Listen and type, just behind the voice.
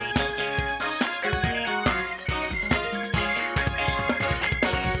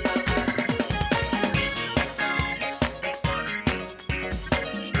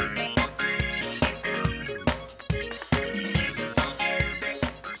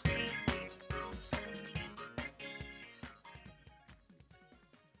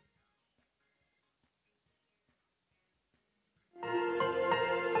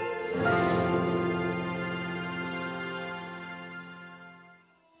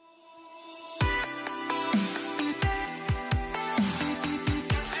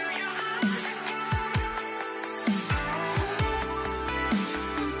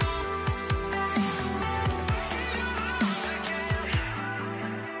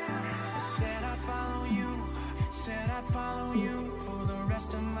Said I'd follow you for the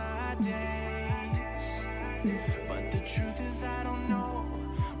rest of my days. But the truth is I don't know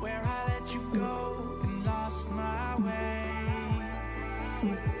where I let you go and lost my way.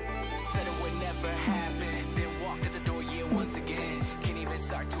 Said it would never happen, then walked at the door, yeah, once again. Can't even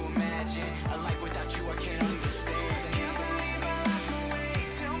start to imagine a life without you, I can't understand. Can't believe I lost my way,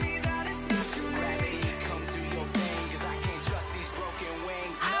 tell me that it's not too late. Gravity, come do your thing, cause I can't trust these broken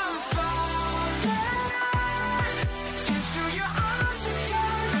wings. I'm falling into your arms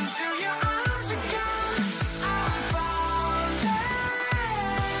again, into your arms again. I'm falling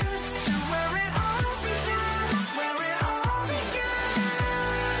to where it all began, where it all began.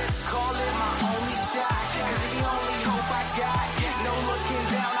 Call it my only shot, cause it's the only hope I got. No looking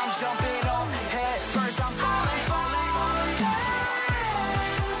down, I'm jumping off head first. I'm falling, falling, falling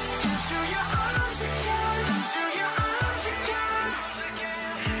into your arms again, into your arms again.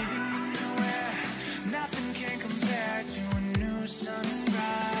 Breathing in the air, nothing can compare to a new sunrise.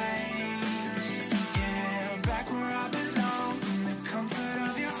 Yeah, back where I belong, in the comfort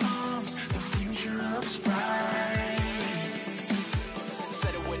of your arms, the future looks bright.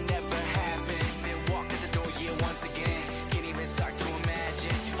 Said it would never happen, then walked at the door, yeah, once again. Can't even start to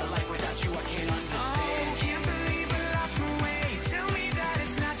imagine a life without you, I can't understand. Oh, can't believe I lost my way, tell me that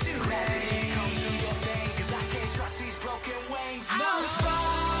it's not too late. Gravity, come do your thing, cause I can't trust these broken wings. No. I'm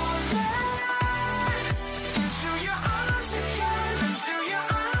falling into your arms again, into your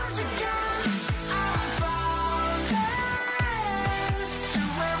arms again. I'm falling to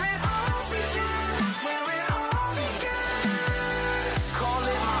where it all began, where it all began. Call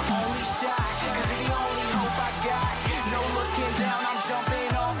it my only shot, cause it's the only hope I got. No looking down, I'm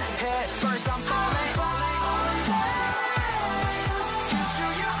jumping off head first. I'm falling, falling, falling into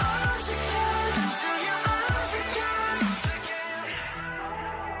your arms again, into your arms again.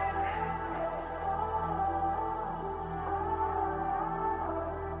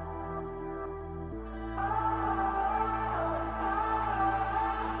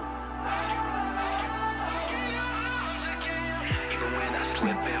 Even when I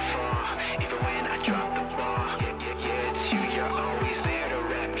slip and fall, even when I drop the ball, yeah, it's you, you're always there to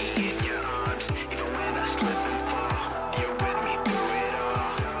wrap me in your arms. Even when I slip and fall, you're with me through it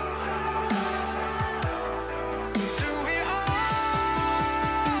all. Through it all.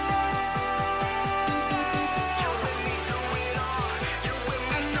 You're with me through it all. You're with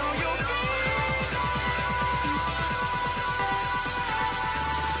me, I know you're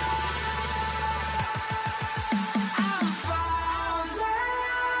I'm falling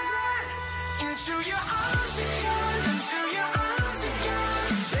into your arms again, into your arms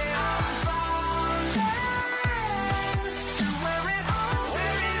again. Yeah, I'm falling to where it all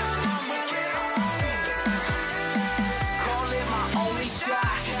began. Call it my only shot,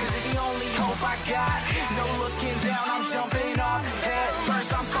 cause it's the only hope I got. No looking down, I'm jumping off head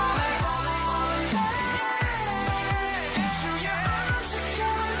first. I'm falling, falling, into your arms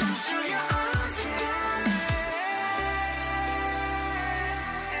again, into your arms again.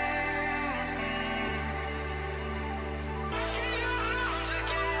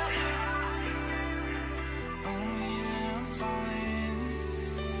 Oh yeah, I'm falling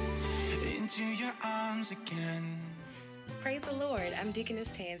into your arms again. Praise the Lord. I'm Deaconess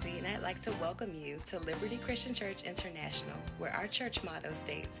Tansy, and I'd like to welcome you to Liberty Christian Church International, where our church motto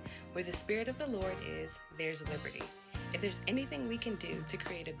states, where the Spirit of the Lord is, there's liberty. If there's anything we can do to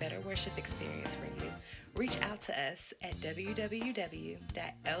create a better worship experience for you, reach out to us at www.lccimd.org.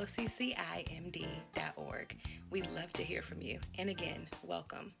 We'd love to hear from you. And again,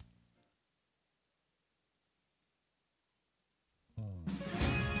 welcome.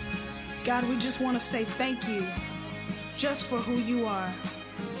 God, we just want to say thank you just for who you are.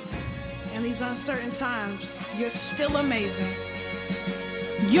 In these uncertain times, you're still amazing.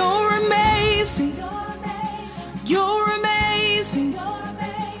 You're amazing. You're amazing.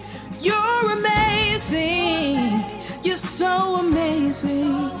 You're amazing. You're so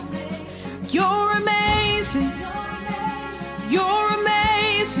amazing. You're amazing. You're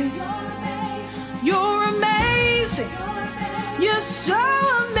amazing. You're amazing. You're so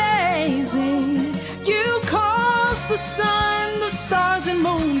amazing. You cause the sun, the stars, and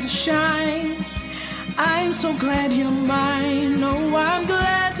moon to shine. I'm so glad you're mine. Oh, I'm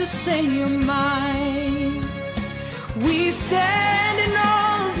glad to say you're mine. We stand in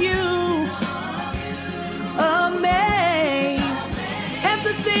awe of you, amazed at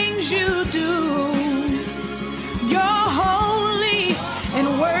the things you do. You're holy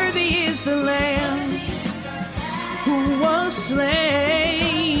and worthy is the Lamb who was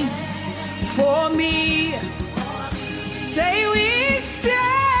slain for me. Say we stand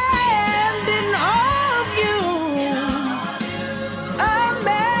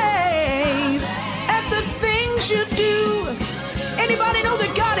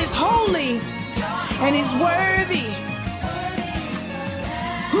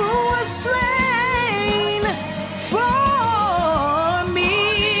was slain for me.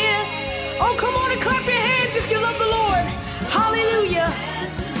 Oh, come on and clap your hands if you love the Lord. Hallelujah.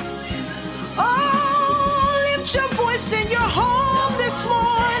 Oh, lift your voice in your home this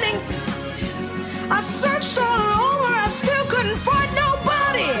morning. I searched all over, I still couldn't find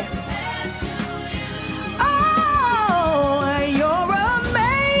nobody. Oh, you're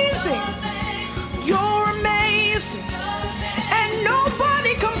amazing. You're amazing. And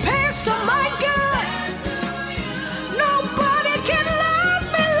nobody compares to my God. Nobody can love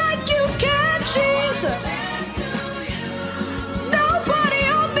me like you can, Jesus. Nobody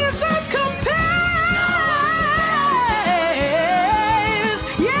on this earth compares.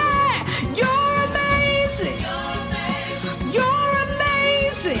 Yeah, you're amazing. You're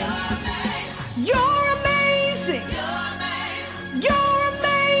amazing. You're amazing. You're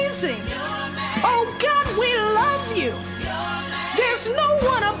amazing. Oh God, we love you. There's no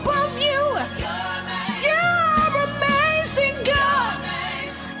one above you. You're amazing, God.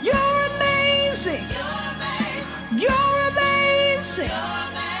 You're amazing. You're amazing.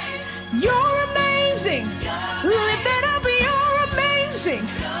 You're amazing. Lift that up. You're amazing.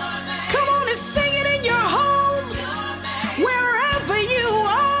 Come on and sing it in your homes. Wherever you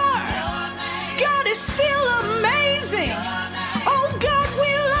are, God is still amazing. Oh God, we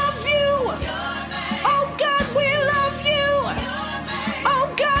love you. Oh God, we love you. Oh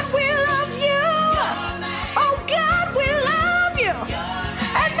God, we love you. Oh God, we love you.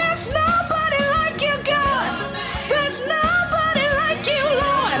 And there's nobody like you, God. There's nobody like you,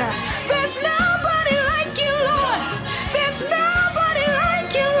 Lord. There's nobody like you, Lord. There's nobody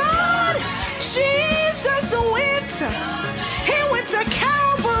like you, Lord. Jesus went. He went to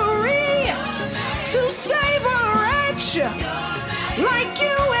Calvary to save a wretch like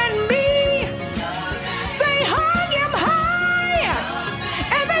you and me. They hung him high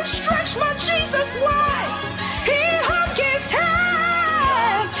and they stretched my Jesus wide. He hung his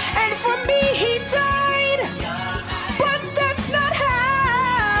head and for me he died. But that's not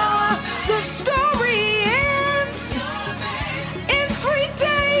how the story ends. In 3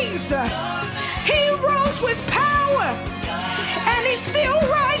 days he rose with power, and he's still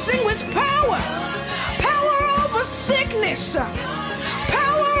rising with power. Power over sickness,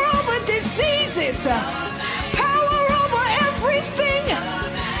 power over diseases, power over everything.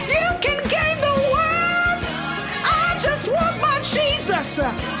 You can gain the world. I just want my Jesus.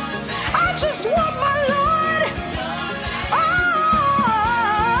 I just want my Lord. Oh,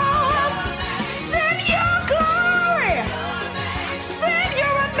 send your glory. Send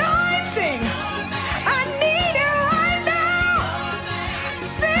your anointing. I need it right now.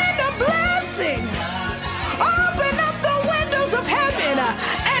 Send a blessing. Open up the windows of heaven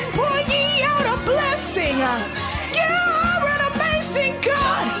and pour ye out a blessing. You are an amazing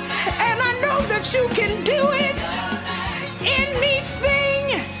God, and I know that you can do it.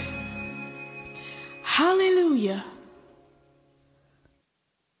 Anything. Hallelujah.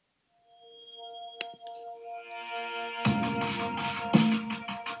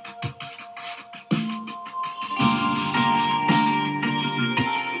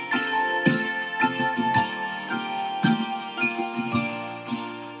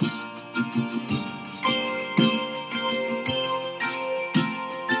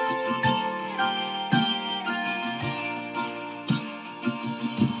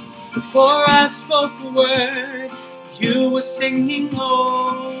 Before I spoke a word, you were singing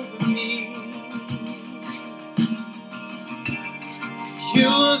over me. You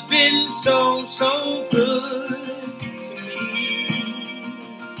have been so, so good to me.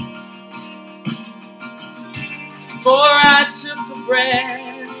 Before I took a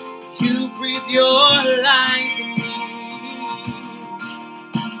breath, you breathed your life in me.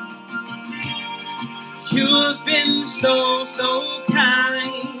 You have been so, so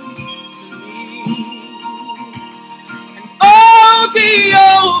kind. Oh, the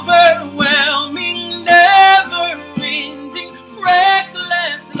overwhelming, never-ending,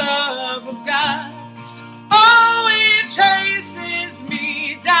 reckless love of God. Oh, it chases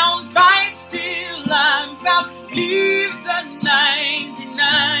me down, fights till I'm found, leaves the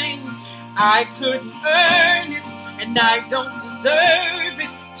 99. I couldn't earn it, and I don't deserve it.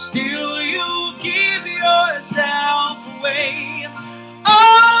 Still, you give yourself away.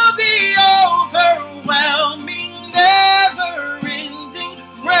 Oh, the overwhelming, never-ending,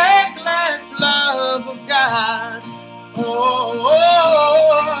 reckless love of God. Oh,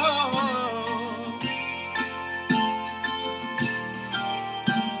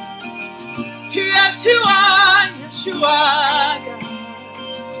 yes, you are, God,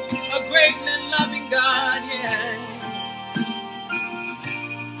 a great and loving God, yes.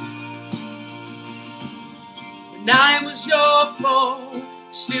 and I was your foe,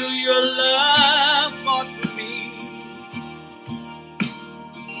 still your love fought for me.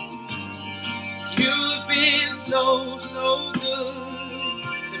 You've been so, so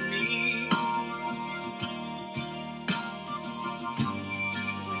good to me.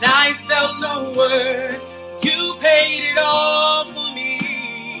 When I felt no worth, you paid it all for me.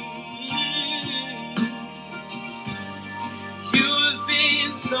 You've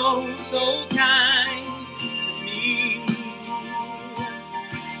been so, so kind to me.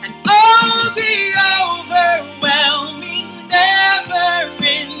 And oh, the overwhelming,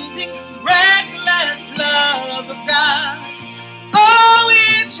 never-ending, reckless love of God. Oh,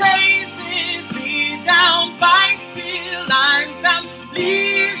 it chases me down, fights till I'm found,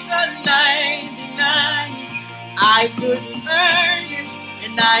 leaves the 99. I couldn't earn it,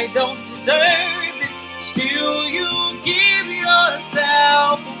 and I don't deserve it. Still, you give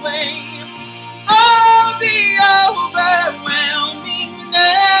yourself away. Oh, the overwhelming,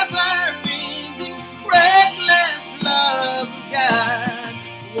 never-ending, reckless love of God.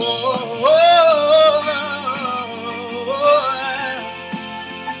 Whoa.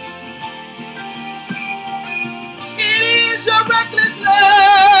 It is your reckless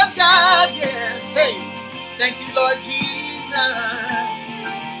love, God, yes. Hey, thank you, Lord Jesus.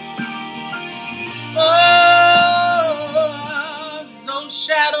 Oh, no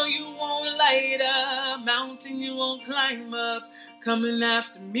shadow you won't light up, mountain you won't climb up, coming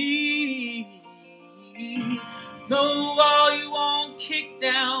after me. No wall you won't kick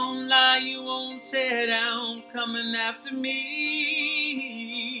down, lie you won't tear down, coming after me.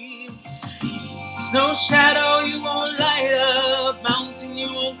 There's no shadow you won't light up, mountain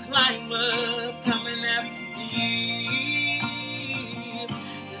you won't climb up, coming after me.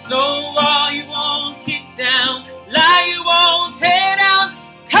 There's no wall you won't kick down, lie you won't tear down,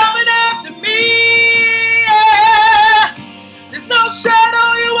 coming after me. Yeah. There's no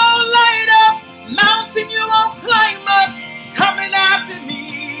shadow you won't light up, mountain you won't climb up, coming after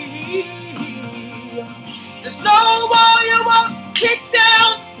me. There's no wall you won't kick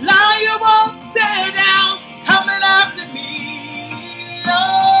down, lie you won't tear down, coming after me. Oh.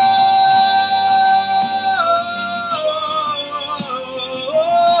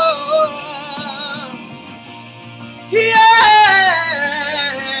 Yes.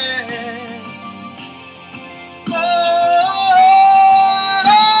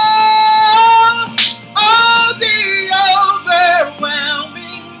 Oh, the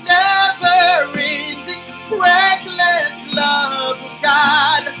overwhelming, never-ending, reckless love of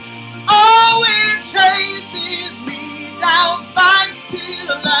God. Oh, it chases me down, fights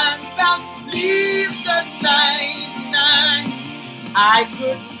till I'm found, leaves the 99. I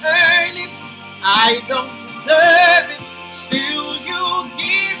couldn't earn it, I don't deserve it, still you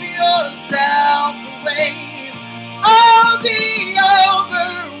give yourself away. Oh, the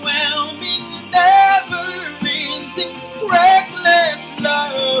overwhelming, never-ending, reckless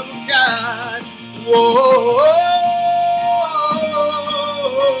love of God. Whoa.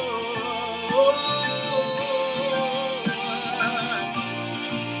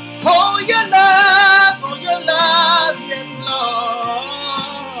 Oh, your love, yes, Lord.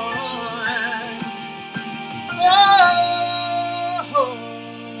 Oh.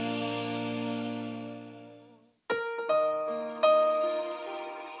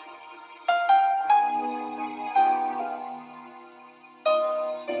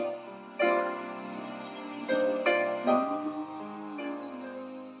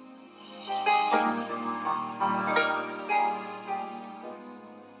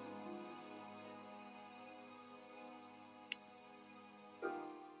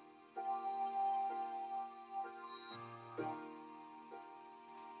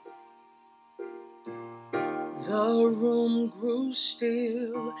 The room grew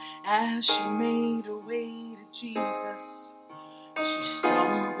still as she made her way to Jesus. She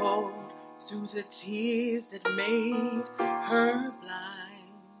stumbled through the tears that made her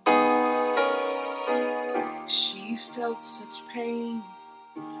blind. She felt such pain.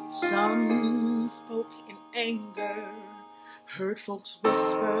 Some spoke in anger, heard folks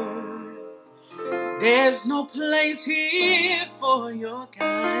whisper, "There's no place here for your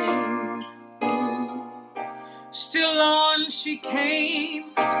kind." Still on she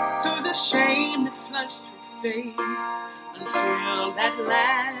came through the shame that flushed her face, until at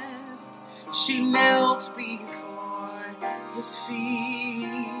last she knelt before his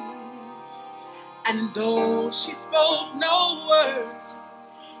feet. And though she spoke no words,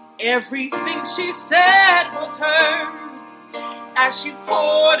 everything she said was heard, as she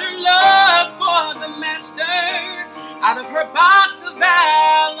poured her love for the master out of her box of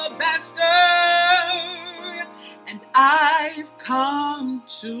alabaster.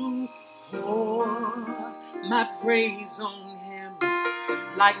 to pour my praise on him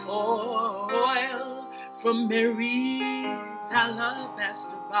like oil from Mary's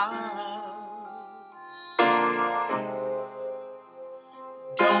alabaster box.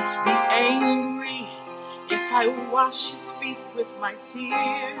 Don't be angry if I wash his feet with my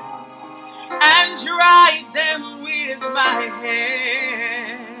tears and dry them with my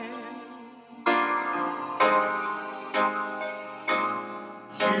hair.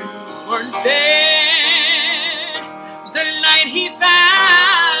 You weren't there the night he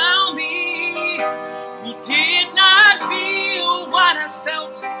found me. You did not feel what I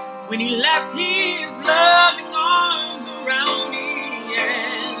felt when he left his loving arms around me.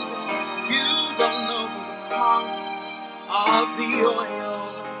 And you don't know the cost of the oil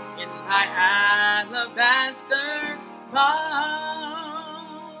in my alabaster box.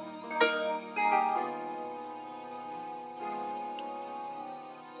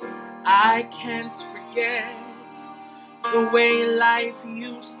 I can't forget the way life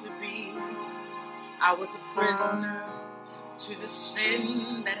used to be. I was a prisoner to the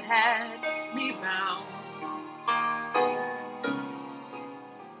sin that had me bound.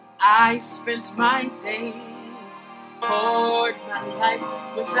 I spent my days, poured my life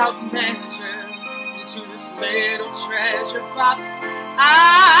without measure into this little treasure box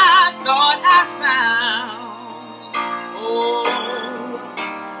I thought I found. Oh,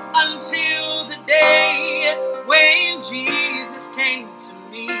 until the day when Jesus came to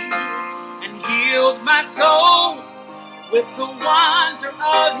me and healed my soul with the wonder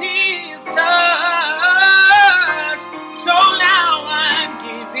of his touch. So now I'm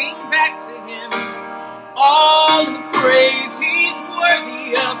giving back to him all the praise he's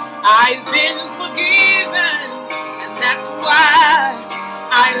worthy of. I've been forgiven, and that's why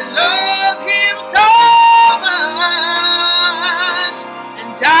I love him so much.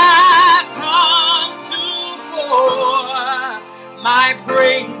 And I've come to pour my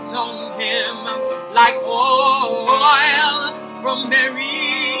praise on him like oil from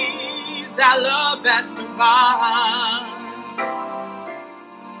Mary's alabaster box.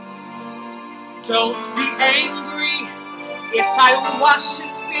 Don't be angry if I wash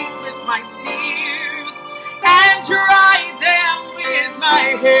his feet with my tears and dry them with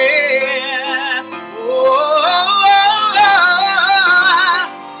my hair.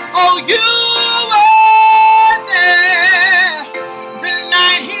 Oh, you were there the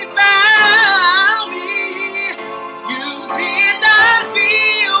night he found me. You did not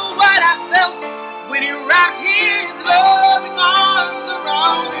feel what I felt when he wrapped his loving arms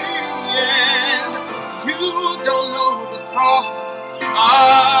around me. And you don't know the cost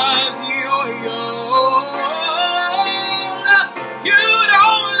of the oil. You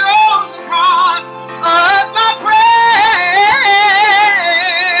don't know the cost of my praise.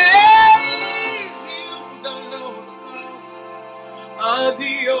 You don't know the cost of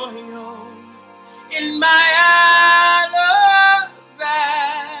the oil in my alabaster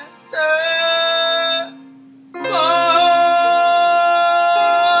box.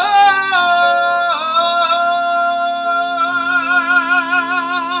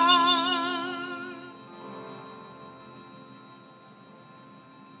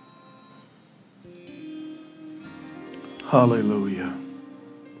 Hallelujah.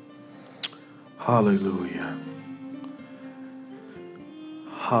 Hallelujah.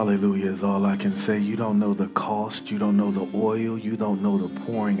 Hallelujah is all I can say. You don't know the cost. You don't know the oil. You don't know the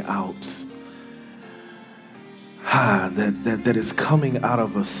pouring out. That is coming out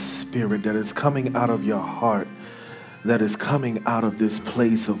of a spirit, that is coming out of your heart, that is coming out of this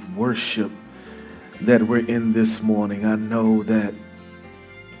place of worship that we're in this morning. I know that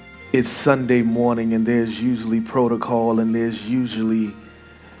it's Sunday morning and there's usually protocol and there's usually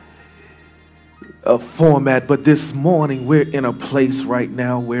a format, but this morning we're in a place right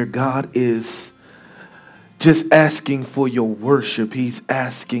now where God is just asking for your worship. He's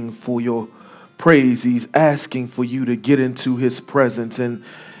asking for your praise. He's asking for you to get into his presence, and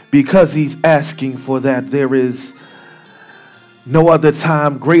because he's asking for that, there is no other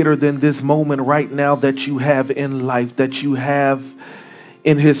time greater than this moment right now that you have in life, that you have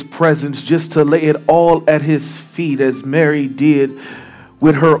in his presence, just to lay it all at his feet, as Mary did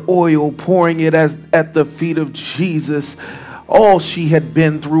with her oil, pouring it at the feet of Jesus. All she had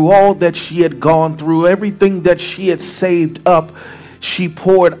been through, all that she had gone through, everything that she had saved up, she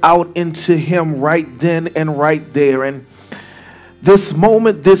poured out into him right then and right there. And this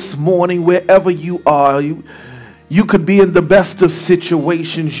moment, this morning, wherever you are, you could be in the best of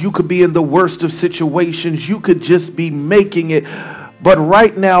situations, you could be in the worst of situations, you could just be making it. But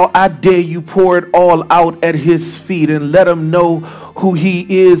right now, I dare you pour it all out at his feet and let him know who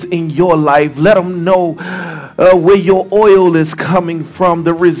he is in your life. Let him know where your oil is coming from,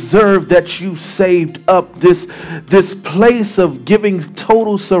 the reserve that you saved up, this place of giving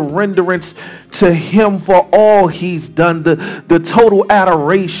total surrenderance to him for all he's done, the total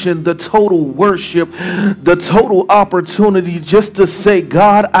adoration, the total worship, the total opportunity just to say,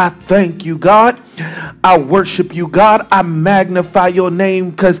 God, I thank you. God, I worship you. God, I magnify your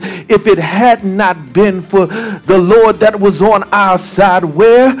name, because if it had not been for the Lord that was on our side,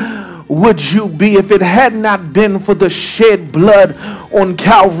 where would you be? If it had not been for the shed blood on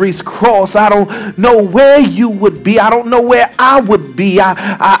Calvary's cross, I don't know where you would be. I don't know where I would be.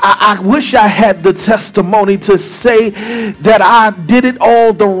 I wish I had the testimony to say that I did it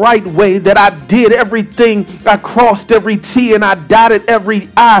all the right way, that I did everything, I crossed every T and I dotted every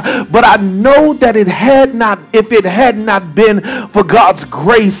I. But I know that if it had not been for God's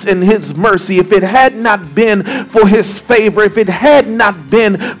grace and his mercy, if it had not been for his favor, if it had not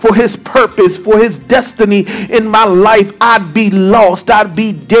been for his purpose, for his destiny in my life, I'd be lost, I'd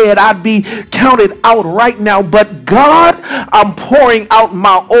be dead, I'd be counted out right now. But God, I'm pouring out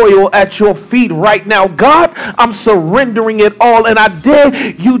my oil at your feet right now. God, I'm surrendering it all, and I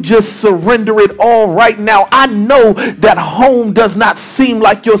dare you just surrender it all right now. I know that home does not seem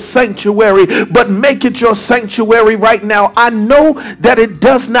like your sanctuary, but make it your sanctuary right now. I know that it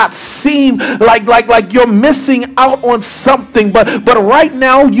does not seem like you're missing out on something, but right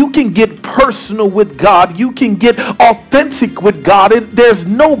now you can get personal with God. You can get authentic with God. There's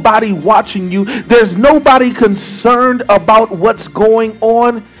nobody watching you. There's nobody concerned about what's going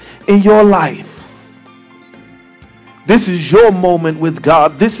on in your life. This is your moment with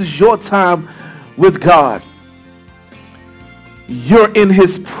God. This is your time with God. You're in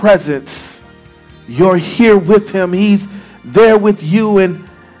his presence. You're here with him. He's there with you, and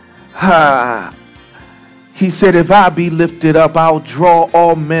he said, if I be lifted up, I'll draw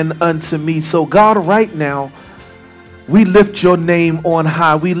all men unto me. So God, right now, we lift your name on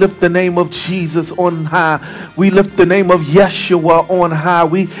high. We lift the name of Jesus on high. We lift the name of Yeshua on high.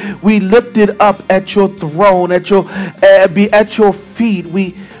 We lift it up at your throne, at your feet.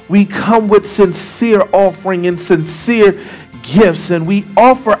 We come with sincere offering and sincere gifts, and we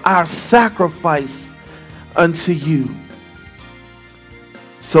offer our sacrifice unto you.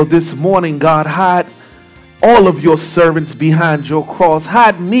 So this morning, God, hide all of your servants behind your cross.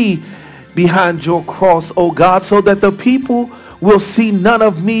 Hide me behind your cross, oh God, so that the people will see none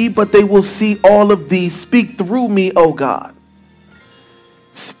of me, but they will see all of thee. Speak through me, oh God.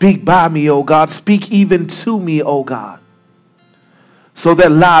 Speak by me, oh God. Speak even to me, oh God, so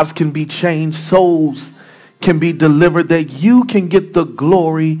that lives can be changed, souls can be delivered, that you can get the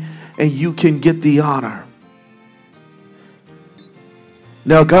glory and you can get the honor.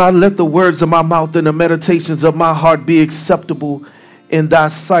 Now, God, let the words of my mouth and the meditations of my heart be acceptable in thy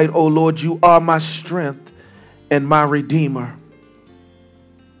sight, O Lord. You are my strength and my redeemer.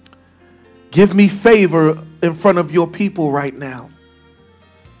 Give me favor in front of your people right now,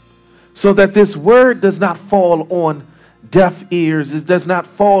 so that this word does not fall on deaf ears, it does not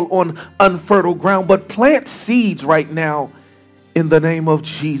fall on unfertile ground, but plant seeds right now in the name of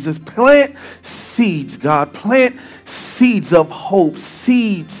Jesus. Plant seeds, God. Plant seeds of hope,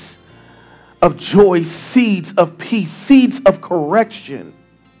 seeds of joy, seeds of peace, seeds of correction,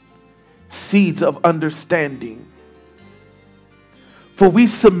 seeds of understanding. For we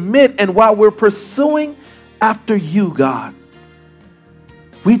submit, and while we're pursuing after you, God,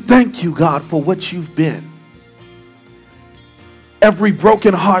 we thank you, God, for what you've been. Every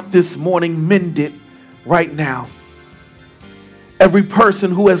broken heart this morning, mend it right now. Every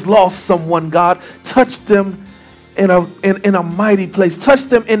person who has lost someone, God, touch them in a mighty place. Touch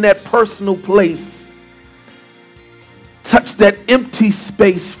them in that personal place. Touch that empty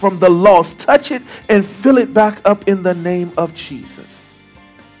space from the lost. Touch it and fill it back up in the name of Jesus.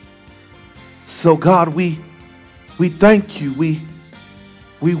 So God, we thank you.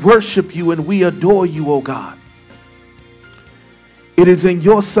 We worship you and we adore you, oh God. It is in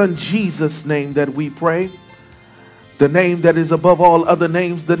your Son Jesus' name that we pray. The name that is above all other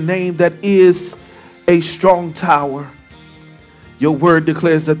names, the name that is a strong tower. Your word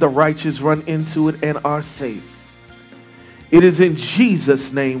declares that the righteous run into it and are safe. It is in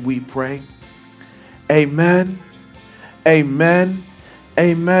Jesus' name we pray. Amen. Amen.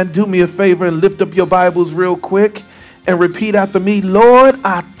 Amen. Do me a favor and lift up your Bibles real quick and repeat after me. Lord,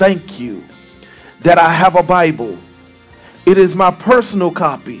 I thank you that I have a Bible. It is my personal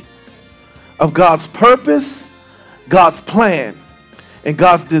copy of God's purpose, God's plan, and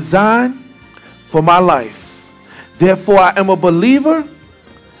God's design for my life. Therefore, I am a believer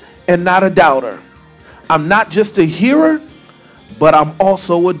and not a doubter. I'm not just a hearer, but I'm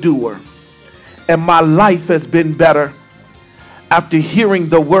also a doer. And my life has been better after hearing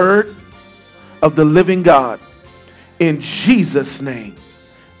the word of the living God. In Jesus' name,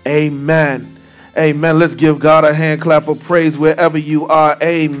 amen. Amen. Let's give God a hand clap of praise wherever you are.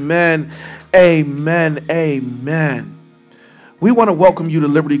 Amen. Amen. Amen. We want to welcome you to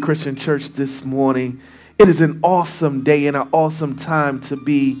Liberty Christian Church this morning. It is an awesome day and an awesome time to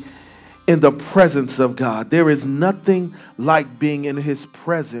be in the presence of God. There is nothing like being in his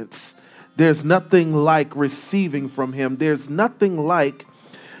presence. There's nothing like receiving from him. There's nothing like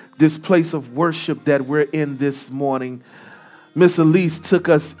this place of worship that we're in this morning. Miss Elise took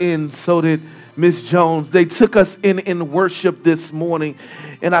us in, so did Miss Jones. They took us in worship this morning.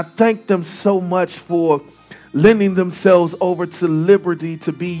 And I thank them so much for lending themselves over to Liberty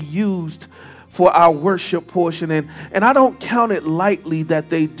to be used for our worship portion. And I don't count it lightly that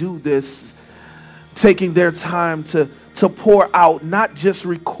they do this, taking their time to pour out, not just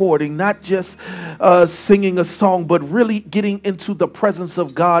recording, not just singing a song, but really getting into the presence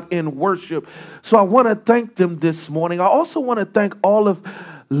of God in worship. So I want to thank them this morning. I also want to thank all of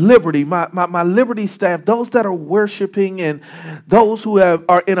Liberty, my Liberty staff, those that are worshiping and those who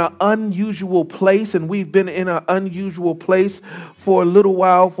are in an unusual place. And we've been in an unusual place for a little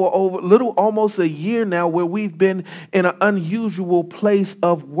while, for almost a year now, where we've been in an unusual place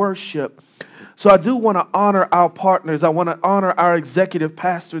of worship. So I do want to honor our partners. I want to honor our executive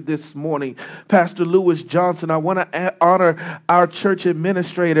pastor this morning, Pastor Lewis Johnson. I want to honor our church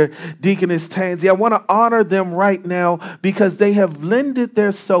administrator, Deaconess Tansy. I want to honor them right now because they have lended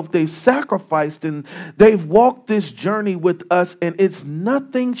their self, they've sacrificed, and they've walked this journey with us, and it's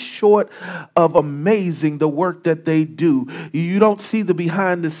nothing short of amazing, the work that they do. You don't see the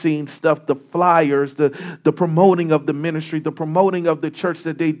behind-the-scenes stuff, the flyers, the promoting of the ministry, the promoting of the church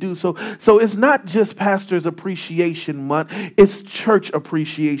that they do. So it's not just Pastor's Appreciation Month, it's Church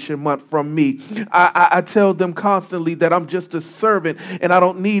Appreciation Month from me. I tell them constantly that I'm just a servant and I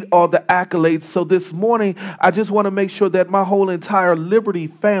don't need all the accolades. So this morning, I just want to make sure that my whole entire Liberty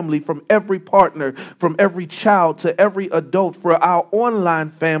family, from every partner, from every child to every adult, for our online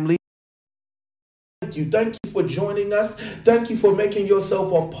family, Thank you for joining us. Thank you for making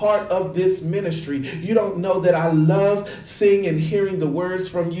yourself a part of this ministry. You don't know that I love seeing and hearing the words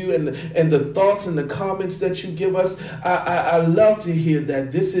from you and the thoughts and the comments that you give us. I love to hear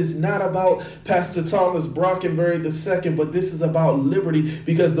that. This is not about Pastor Thomas Brockenberry II, but this is about liberty,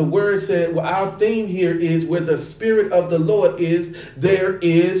 because the word said, well, our theme here is where the Spirit of the Lord is, there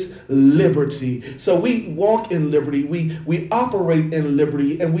is liberty. So we walk in liberty, we operate in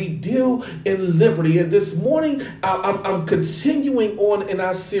liberty, and we deal in liberty. And this morning, I'm continuing on in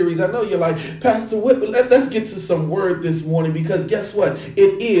our series. I know you're like, Pastor, let's get to some word this morning, because guess what?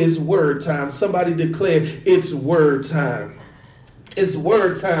 It is word time. Somebody declare it's word time. It's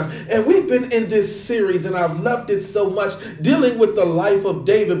word time. And we've been in this series, and I've loved it so much, dealing with the life of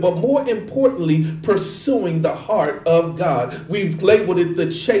David, but more importantly, pursuing the heart of God. We've labeled it the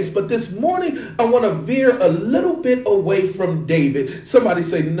chase. But this morning, I want to veer a little bit away from David. Somebody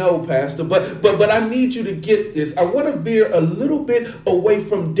say, no, Pastor, but I need you to get this. I want to veer a little bit away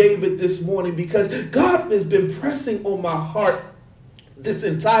from David this morning, because God has been pressing on my heart this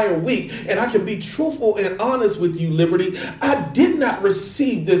entire week, and I can be truthful and honest with you, Liberty. I did not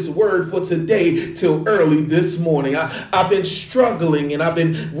receive this word for today till early this morning. I've been struggling and I've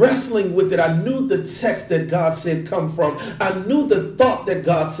been wrestling with it. I knew the text that God said come from. I knew the thought that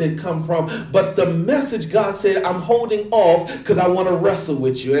God said come from, but the message God said I'm holding off because I want to wrestle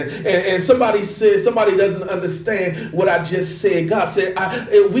with you. And somebody said, somebody doesn't understand what I just said. God said,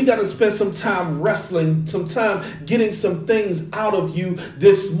 we got to spend some time wrestling, some time getting some things out of you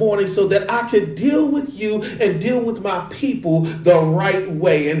this morning so that I could deal with you and deal with my people the right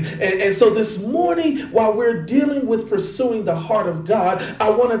way. And so this morning, while we're dealing with pursuing the heart of God, I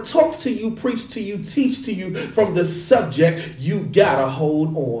want to talk to you, preach to you, teach to you from the subject, you gotta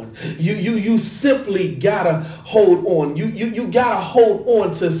hold on. You simply gotta hold on. You gotta hold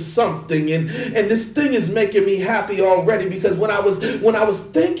on to something. And this thing is making me happy already, because when I was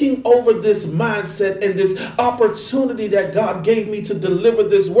thinking over this mindset and this opportunity that God gave me to deliver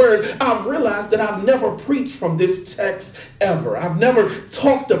this word, I realized that I've never preached from this text ever. I've never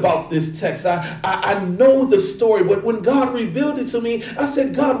talked about this text. I know the story, but when God revealed it to me, I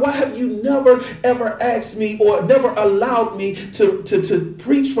said, God, why have you never ever asked me or never allowed me to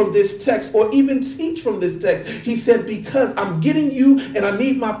preach from this text or even teach from this text? He said, because I'm getting you and I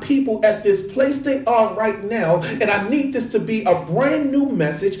need my people at this place they are right now, and I need this to be a brand new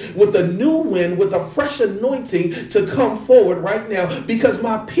message with a new wind, with a fresh anointing to come forward right now, because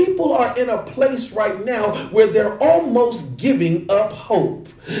my people are in a place right now where they're almost giving up hope.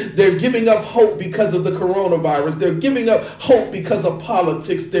 They're giving up hope because of the coronavirus. They're giving up hope because of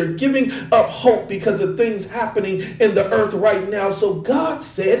politics. They're giving up hope because of things happening in the earth right now. So God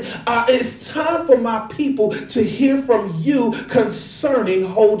said, it's time for my people to hear from you concerning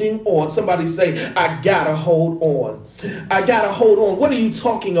holding on. Somebody say, I gotta hold on. I gotta hold on. What are you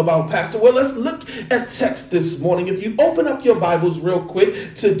talking about, Pastor? Well, let's look at text this morning. If you open up your Bibles real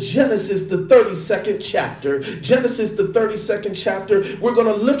quick to Genesis, the 32nd chapter. Genesis, the 32nd chapter. We're going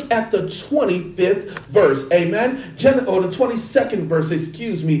to look at the 25th verse. Amen. Or the 22nd verse,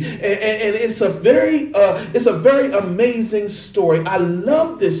 excuse me. And it's a very amazing story. I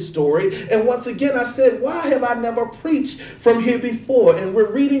love this story. And once again, I said, why have I never preached from here before? And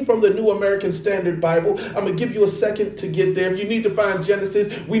we're reading from the New American Standard Bible. I'm going to give you a second to get there. If you need to find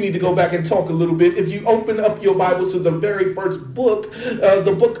Genesis, we need to go back and talk a little bit. If you open up your Bibles to the very first book,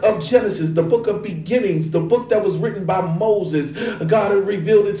 the book of Genesis, the book of beginnings, the book that was written by Moses. God had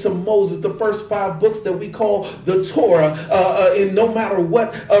revealed it to Moses, the first 5 books that we call the Torah. And no matter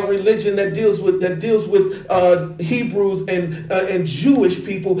what religion that deals with Hebrews and Jewish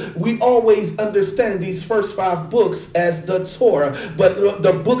people, we always understand these first 5 books as the Torah, but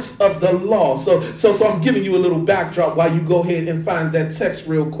the books of the law. So I'm giving you a little backdrop while you go ahead and find that text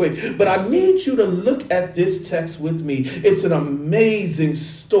real quick. But I need you to look at this text with me. It's an amazing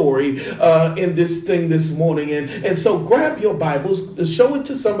story in this thing this morning. And so grab your Bibles, show it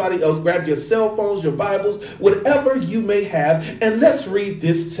to somebody else, grab your cell phones, your Bibles, whatever you may have, and let's read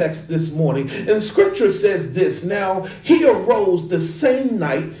this text this morning. And the scripture says this: Now he arose the same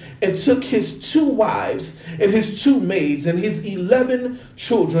night and took his 2 wives and his 2 maids and his 11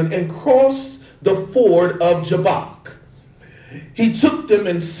 children and crossed the ford of Jabbok. He took them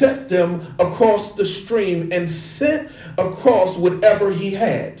and set them across the stream and sent across whatever he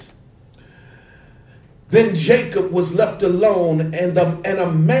had. Then Jacob was left alone, and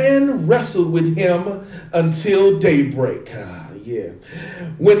a man wrestled with him until daybreak.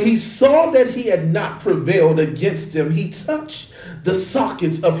 When he saw that he had not prevailed against him, he touched the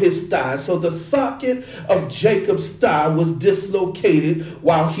sockets of his thigh. So the socket of Jacob's thigh was dislocated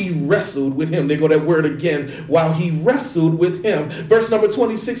while he wrestled with him. There go that word again, while he wrestled with him. Verse number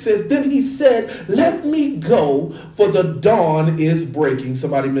 26 says, Then he said, Let me go, for the dawn is breaking.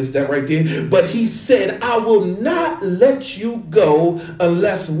 Somebody missed that right there. But he said, I will not let you go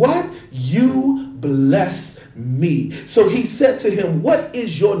unless what? You bless me. So he said to him, What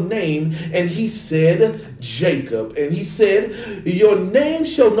is your name? And he said, Jacob. And he said, Your name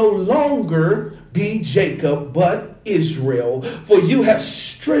shall no longer be Jacob, but Israel, for you have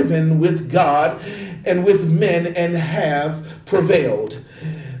striven with God and with men and have prevailed.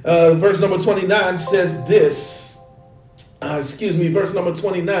 Verse number 29 says this. Verse number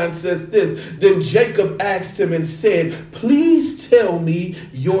 29 says this. Then Jacob asked him and said, Please tell me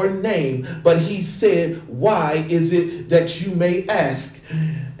your name. But he said, Why is it that you may ask?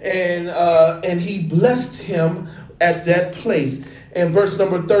 And he blessed him at that place. And verse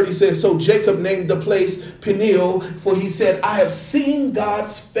number 30 says, So Jacob named the place Peniel, for he said, I have seen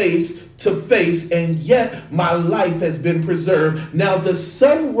God's face to face, and yet my life has been preserved. Now the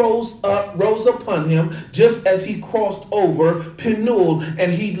sun rose upon him just as he crossed over Peniel,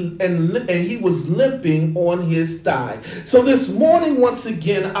 and he was limping on his thigh. So this morning, once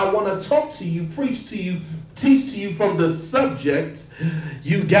again, I want to talk to you, preach to you, teach to you from the subject,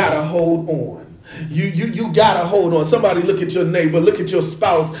 you gotta hold on. You gotta hold on. Somebody look at your neighbor, look at your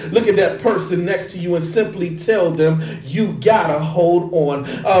spouse, look at that person next to you and simply tell them you gotta hold on.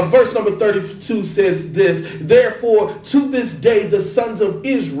 Verse number 32 says this: Therefore to this day the sons of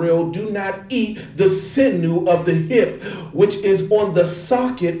Israel do not eat the sinew of the hip, which is on the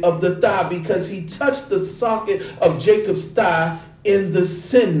socket of the thigh, because he touched the socket of Jacob's thigh in the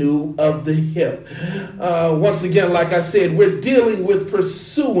sinew of the hip. Once again, like I said, we're dealing with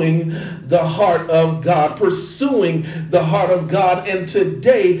pursuing the heart of God, pursuing the heart of God. And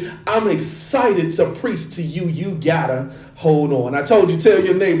today I'm excited to preach to you. You gotta hold on. I told you, tell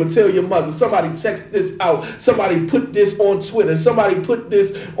your neighbor, tell your mother, somebody text this out, somebody put this on Twitter, somebody put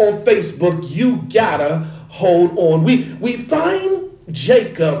this on Facebook. You gotta hold on. We find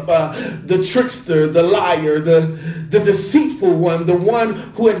Jacob, the trickster, the liar, the deceitful one, the one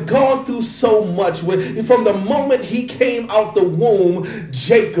who had gone through so much. From the moment he came out the womb,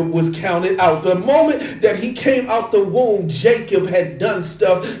 Jacob was counted out. The moment that he came out the womb, Jacob had done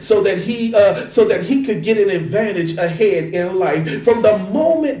stuff so that he could get an advantage ahead in life. From the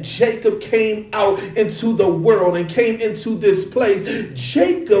moment Jacob came out into the world and came into this place,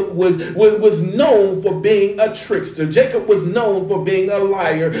 Jacob was known for being a trickster. Jacob was known for being a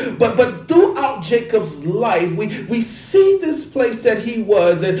liar. But throughout Jacob's life, we see this place that he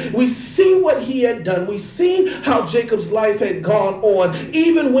was, and we see what he had done. We see how Jacob's life had gone on,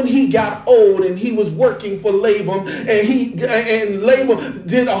 even when he got old and he was working for Laban, and Laban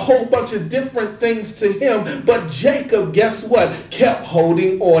did a whole bunch of different things to him. But Jacob, guess what? Kept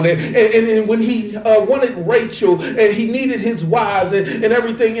holding on. And when he wanted Rachel and he needed his wives and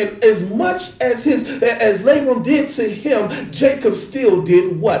everything, and as much as Laban did to him, Jacob still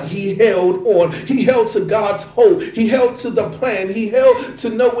did what? He held on. He held to God's hope. He held to the plan. He held to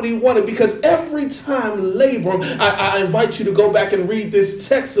know what he wanted, because every time Laban, I invite you to go back and read this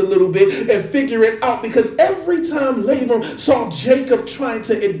text a little bit and figure it out, because every time Laban saw Jacob trying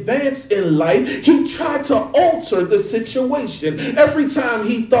to advance in life, he tried to alter the situation. Every time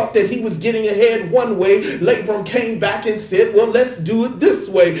he thought that he was getting ahead one way, Laban came back and said, well, let's do it this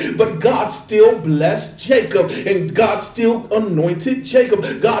way. But God still blessed Jacob, and God still anointed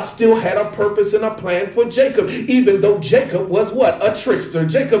Jacob. God still had a purpose and a plan for Jacob, even though Jacob was what? A trickster.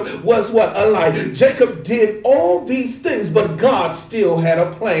 Jacob was what? A liar. Jacob did all these things, but God still had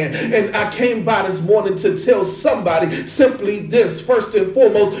a plan. And I came by this morning to tell somebody simply this: first and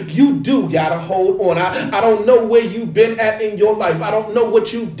foremost, you do gotta hold on. I don't know where you've been at in your life. I don't know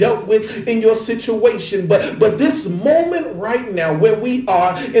what you've dealt with in your situation, but this moment right now where we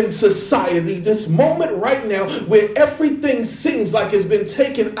are in society, this moment right now where everything seems like it's been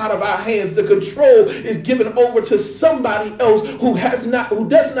taken out of our hands, the control is given over to somebody else who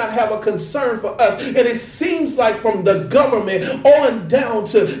does not have a concern for us. And it seems like from the government on down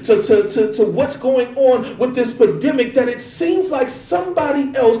to what's going on with this pandemic, that it seems like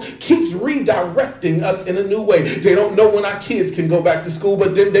somebody else keeps redirecting us in a new way. They don't know when our kids can go back to school,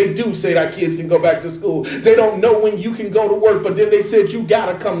 but then they do say our kids can go back to school. They don't know when you can go to work, but then they said you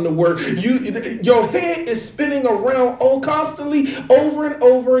gotta come to work. Your head is spinning around constantly over and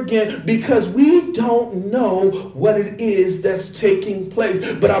over again, because we don't know what it is that's taking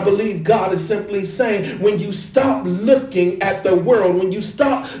place. But I believe God is simply saying, when you stop looking at the world, when you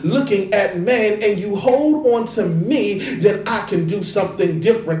stop looking at man and you hold on to me, then I can do something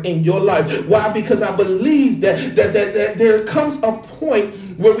different in your life. Why? Because I believe that there comes a point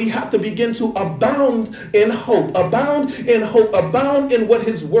where we have to begin to abound in hope, abound in what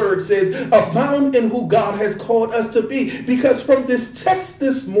his word says, abound in who God has called us to be. Because from this text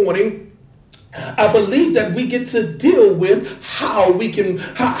this morning, I believe that we get to deal with how we can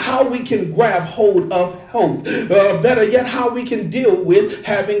grab hold of hope. Better yet, how we can deal with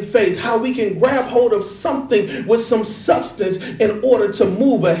having faith, how we can grab hold of something with some substance in order to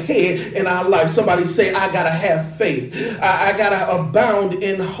move ahead in our life. Somebody say, I gotta have faith. I gotta abound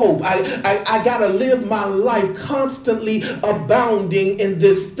in hope. I gotta live my life constantly abounding in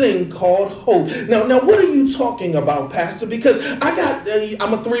this thing called hope. Now, what are you talking about, Pastor? Because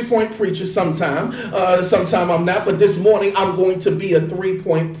I'm a 3-point preacher sometimes. Sometime I'm not, but this morning I'm going to be a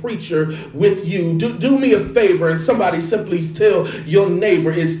 3-point preacher with you. Do me a favor and somebody simply tell your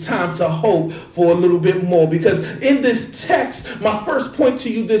neighbor it's time to hope for a little bit more. Because in this text, my first point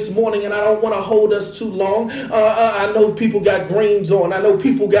to you this morning, and I don't want to hold us too long. I know people got greens on. I know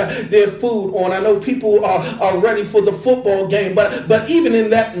people got their food on. I know people are ready for the football game. But even in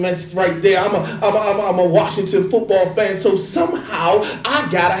that mess right there, I'm a Washington football fan. So somehow I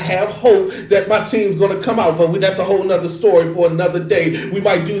gotta have hope that my team's going to come out. But that's a whole nother story for another day. We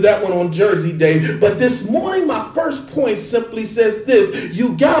might do that one on Jersey Day. But this morning, my first point simply says this: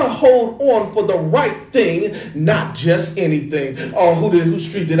 you got to hold on for the right thing, not just anything. Oh, whose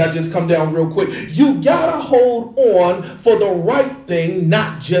street did I just come down real quick? You got to hold on for the right thing,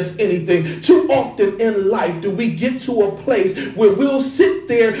 not just anything. Too often in life do we get to a place where we'll sit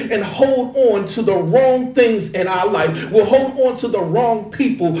there and hold on to the wrong things in our life. We'll hold on to the wrong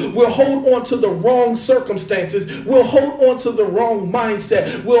people. We'll hold on on to the wrong circumstances. We'll hold on to the wrong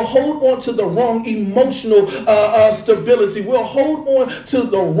mindset. We'll hold on to the wrong emotional stability. We'll hold on to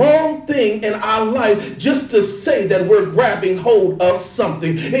the wrong thing in our life just to say that we're grabbing hold of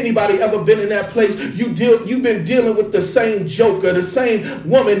something. Anybody ever been in that place? You've been dealing with the same joker, the same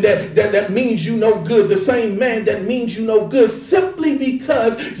woman that means you no good, the same man that means you no good, simply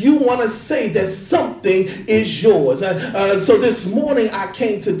because you want to say that something is yours. So this morning I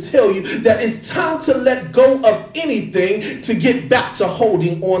came to tell you that it's time to let go of anything to get back to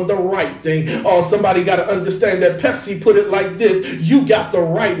holding on the right thing. Oh, somebody got to understand that Pepsi put it like this: you got the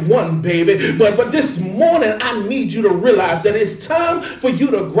right one, baby. But this morning I need you to realize that it's time for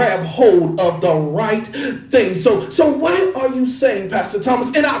you to grab hold of the right thing. So why are you saying, Pastor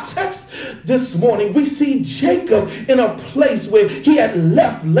Thomas? In our text this morning, we see Jacob in a place where he had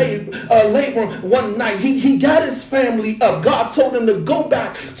left Laban one night. He got his family up. God told him to go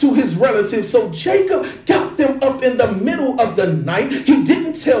back to his relatives. So Jacob got them up in the middle of the night. He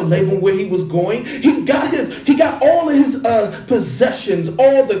didn't tell Laban where he was going. He got all of his possessions,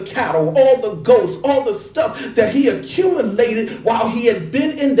 all the cattle, all the goats, all the stuff that he accumulated while he had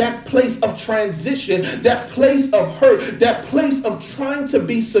been in that place of transition, that place of hurt, that place of trying to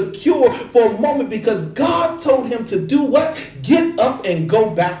be secure for a moment, because God told him to do what? Get up and go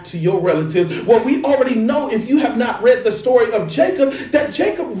back to your relatives. Well, we already know, if you have not read the story of Jacob, that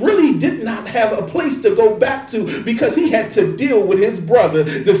Jacob really did not have a place to go back to, because he had to deal with his brother,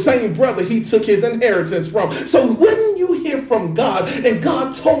 the same brother he took his inheritance from. So when you hear from God, and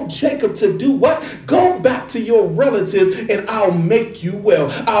God told Jacob to do what? Go back to your relatives and I'll make you well.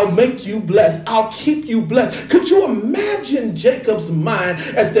 I'll make you blessed. I'll keep you blessed. Could you imagine Jacob's mind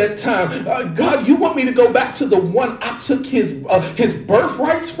at that time? God, you want me to go back to the one I took his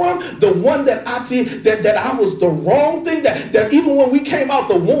birthrights from? The one that I did, that I was the wrong thing, that even when we came out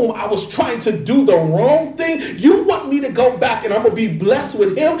the womb, I was trying to do the wrong thing. You want me to go back and I'm going to be blessed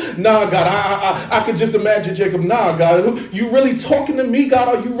with him? Nah, God, I could just imagine Jacob. Nah, God, you really talking to me, God?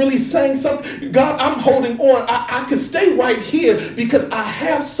 Are you really saying something? God, I'm holding on. I could stay right here because I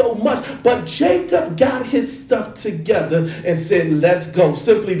have so much. But Jacob got his stuff together and said, let's go,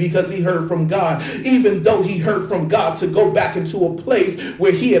 simply because he heard from God. Even though he heard from God to go back into a place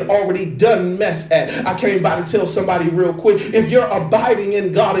where he had already done mess at. I came by to tell somebody real quick, if you're abiding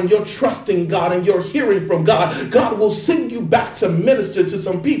in God and you're trusting God and you're hearing from God, God will send you back to minister to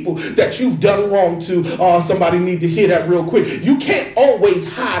some people that you've done wrong to. Somebody need to hear that real quick. You can't always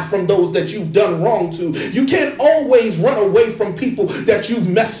hide from those that you've done wrong to. You can't always run away from people that you've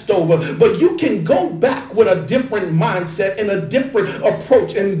messed over, but you can go back with a different mindset and a different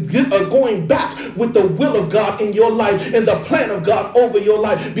approach, and going back with the will of God in your life and the plan of God over your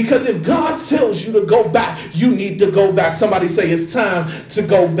life. Because if God tells you to go back, you need to go back. Somebody say it's time to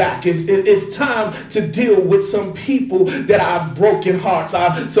go back. It's time to deal with some people that I've broken hearts,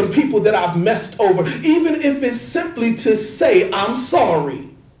 some people that I've messed over, even if it's simply to say I'm sorry.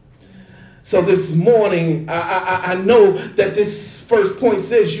 So this morning, I know that this first point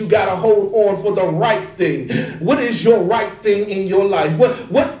says you got to hold on for the right thing. What is your right thing in your life?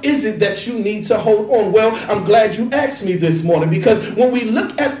 What is it that you need to hold on? Well, I'm glad you asked me this morning, because when we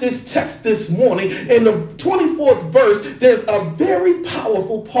look at this text this morning, in the 24th verse, there's a very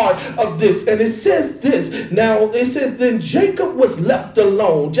powerful part of this. And it says this. Now, it says, then Jacob was left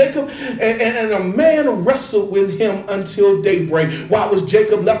alone. Jacob and a man wrestled with him until daybreak. Why was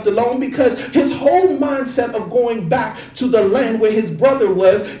Jacob left alone? Because his whole mindset of going back to the land where his brother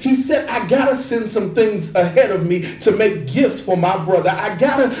was, he said, I gotta send some things ahead of me to make gifts for my brother. I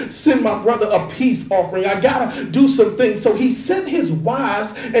gotta send my brother a peace offering. I gotta do some things. So he sent his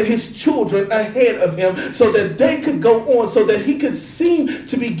wives and his children ahead of him so that they could go on, so that he could seem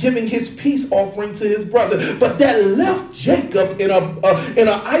to be giving his peace offering to his brother. But that left Jacob in an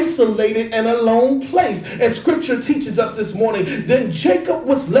isolated and alone place. And scripture teaches us this morning, then Jacob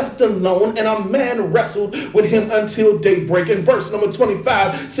was left alone, and a man wrestled with him until daybreak. And verse number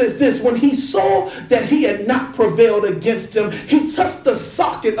 25 says this: when he saw that he had not prevailed against him, he touched the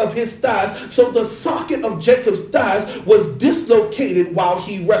socket of his thighs. So the socket of Jacob's thighs was dislocated while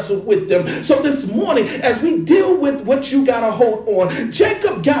he wrestled with them. So this morning, as we deal with what you got to hold on,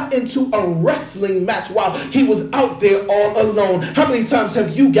 Jacob got into a wrestling match while he was out there all alone. How many times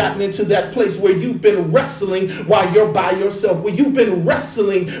have you gotten into that place where you've been wrestling while you're by yourself, where you've been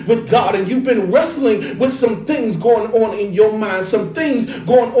wrestling with God God and you've been wrestling with some things going on in your mind, some things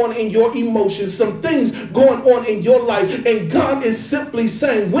going on in your emotions, some things going on in your life, and God is simply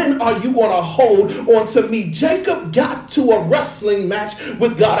saying, when are you going to hold on to me? Jacob got to a wrestling match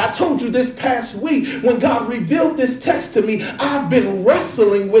with God. I told you this past week when God revealed this text to me, I've been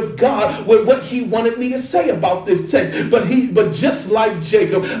wrestling with God with what he wanted me to say about this text. But just like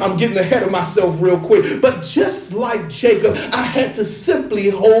Jacob, I'm getting ahead of myself real quick, but just like Jacob, I had to simply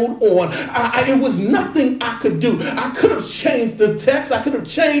hold on. It was nothing I could do. I could have changed the text. I could have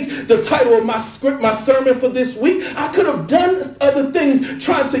changed the title of my script, my sermon for this week. I could have done other things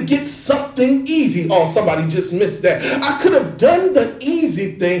trying to get something easy. Oh, somebody just missed that. I could have done the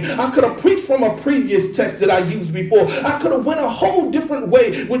easy thing. I could have preached from a previous text that I used before. I could have went a whole different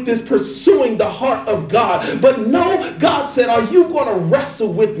way with this pursuing the heart of God. But no, God said, are you going to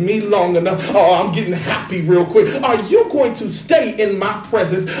wrestle with me long enough? Oh, I'm getting happy real quick. Are you going to stay in my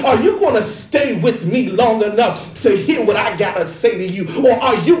presence? Are you going to stay with me long enough to hear what I got to say to you? Or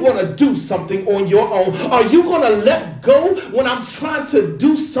are you going to do something on your own? Are you going to let go when I'm trying to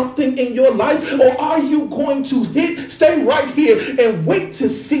do something in your life? Or are you going to stay right here and wait to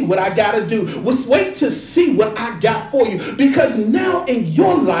see what I got to do? Wait to see what I got for you. Because now in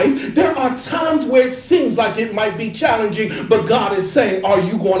your life, there are times where it seems like it might be challenging, but God is saying, are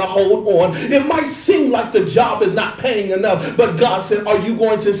you going to hold on? It might seem like the job is not paying enough, but God said, are you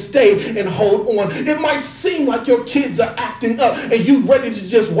going to stay and hold on? It might seem like your kids are acting up and you ready to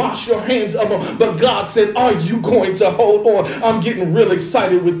just wash your hands of them, but God said, are you going to hold on? I'm getting real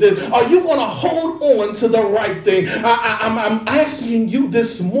excited with this. Are you going to hold on to the right thing? I'm asking you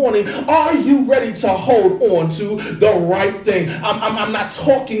this morning, are you ready to hold on to the right thing? I'm not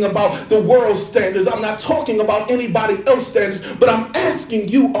talking about the world's standards. I'm not talking about anybody else's standards, but I'm asking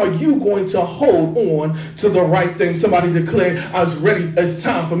you, are you going to hold on to the right thing? Somebody declared, I was ready. It's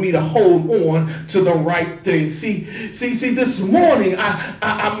time for me to hold on to the right thing. See, this morning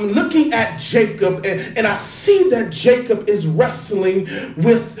I'm looking at Jacob and I see that Jacob is wrestling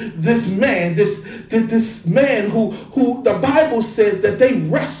with this man, this man who the Bible says that they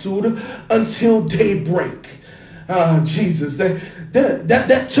wrestled until daybreak. Jesus,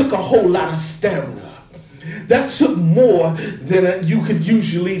 that took a whole lot of stamina. That took more than you could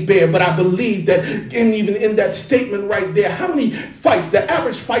usually bear. But I believe that even in that statement right there, how many fights, the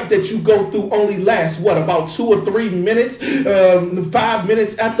average fight that you go through only lasts, about 2 or 3 minutes, 5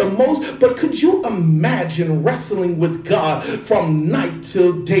 minutes at the most. But could you imagine wrestling with God from night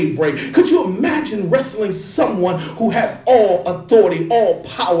till daybreak? Could you imagine wrestling someone who has all authority, all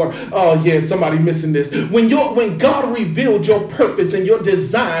power? Oh yeah, somebody missing this. When God revealed your purpose and your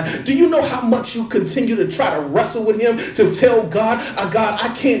design, do you know how much you continue to try to wrestle with him, to tell God, God, I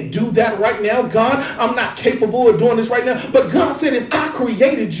can't do that right now. God, I'm not capable of doing this right now. But God said, if I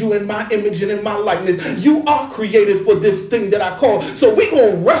created you in my image and in my likeness, you are created for this thing that I call. So we're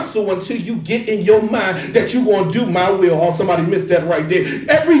going to wrestle until you get in your mind that you're going to do my will. Oh, somebody missed that right there.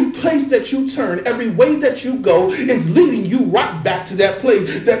 Every place that you turn, every way that you go is leading you right back to that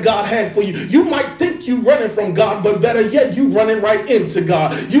place that God had for you. You might think you're running from God, but better yet, you're running right into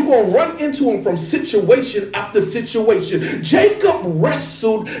God. You're going to run into him from situation after situation. Jacob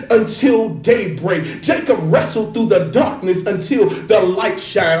wrestled until daybreak. Jacob wrestled through the darkness until the light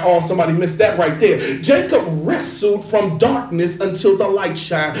shine. Oh, somebody missed that right there. Jacob wrestled from darkness until the light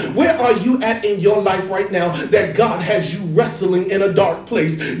shine. Where are you at in your life right now that God has you wrestling in a dark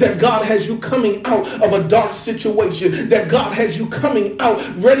place? That God has you coming out of a dark situation? That God has you coming out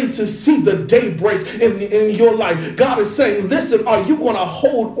ready to see the daybreak in your life? God is saying, listen, are you going to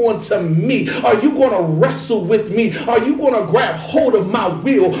hold on to me? Are you going to wrestle with me? Are you going to grab hold of my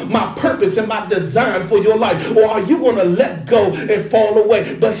will, my purpose, and my design for your life? Or are you going to let go and fall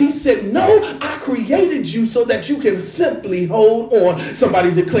away? But he said, no, I created you so that you can simply hold on.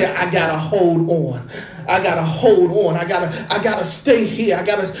 Somebody declare, I got to hold on. I got to hold on. I got to stay here. I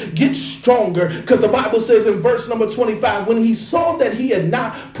got to get stronger, because the Bible says in verse number 25, when he saw that he had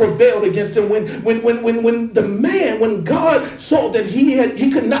not prevailed against him, when God saw that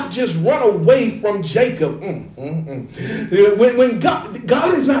he could not just run away from Jacob. When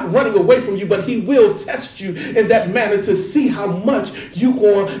God is not running away from you, but he will test you in that manner to see how much you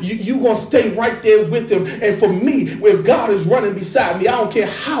going to stay right there with him. And for me, if God is running beside me, I don't care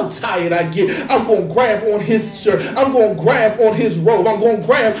how tired I get, I'm going to grab grab on his shirt. I'm going to grab on his robe. I'm going to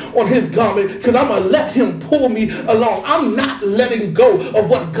grab on his garment because I'm going to let him pull me along. I'm not letting go of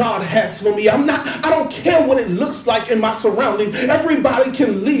what God has for me. I don't care what it looks like in my surroundings. Everybody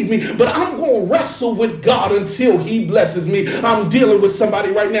can leave me, but I'm going to wrestle with God until he blesses me. I'm dealing with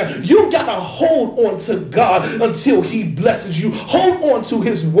somebody right now. You got to hold on to God until he blesses you. Hold on to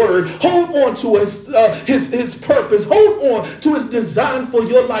his word. Hold on to his purpose. Hold on to his design for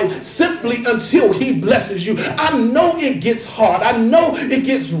your life simply until he blesses you. I know it gets hard. I know it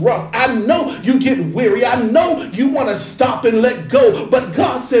gets rough. I know you get weary. I know you want to stop and let go. But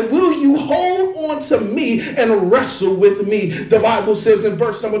God said, will you hold on to me and wrestle with me? The Bible says in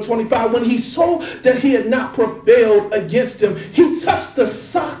verse number 25, when he saw that he had not prevailed against him, he touched the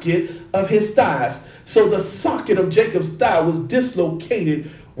socket of his thighs. So the socket of Jacob's thigh was dislocated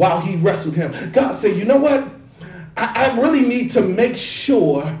while he wrestled him. God said, you know what? I really need to make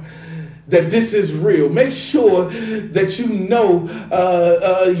sure that this is real. Make sure that you know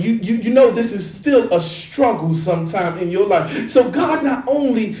you know this is still a struggle sometime in your life. So God not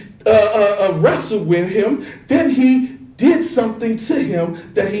only wrestled with him, then he did something to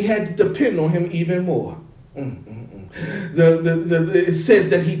him that he had to depend on him even more. It says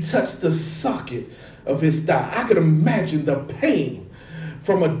that he touched the socket of his thigh. I could imagine the pain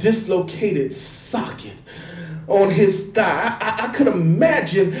from a dislocated socket on his thigh. I could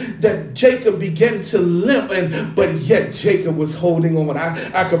imagine that Jacob began to limp, but yet Jacob was holding on.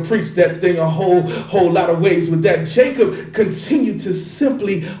 I could preach that thing a whole lot of ways with that. Jacob continued to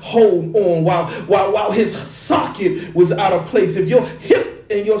simply hold on while his socket was out of place. If your hip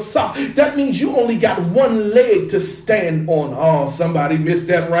in your sock, that means you only got one leg to stand on. Oh, somebody missed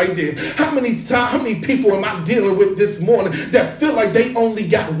that right there. How many people am I dealing with this morning that feel like they only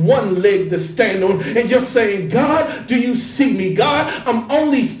got one leg to stand on? And you're saying, God, do you see me? God, I'm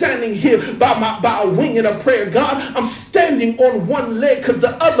only standing here by a wing in a prayer. God, I'm standing on one leg because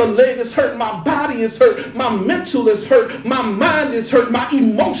the other leg is hurt. My body is hurt. My mental is hurt. My mind is hurt. My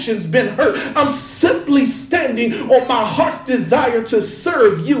emotions been hurt. I'm simply standing on my heart's desire to serve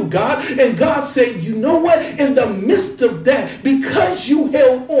you, God. And God said, you know what? In the midst of that, because you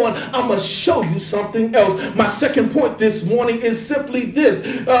held on, I'm going to show you something else. My second point this morning is simply this.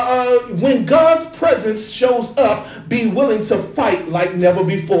 When God's presence shows up, be willing to fight like never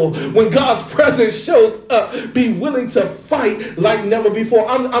before. When God's presence shows up, be willing to fight like never before.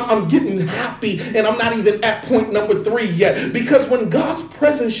 I'm getting happy, and I'm not even at point number 3 yet, because when God's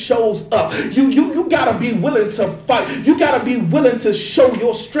presence shows up, you got to be willing to fight. You got to be willing to show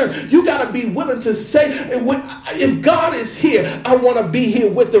your strength. You got to be willing to say, if God is here, I want to be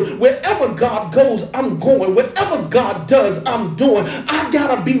here with him. Wherever God goes, I'm going. Whatever God does, I'm doing. I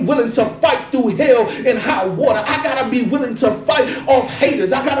got to be willing to fight through hell and high water. I got to be willing to fight off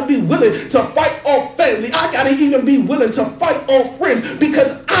haters. I got to be willing to fight off family. I got to even be willing to fight off friends,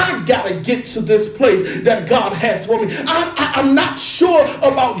 because I got to get to this place that God has for me. I'm not sure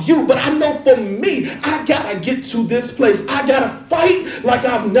about you, but I know for me, I got to get to this place. I got to fight like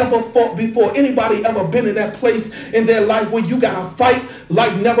I've never fought before. Anybody ever been in that place in their life where you got to fight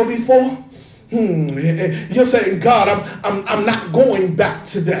like never before? You're saying, God, I'm not going back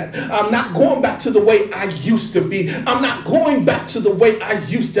to that. I'm not going back to the way I used to be. I'm not going back to the way I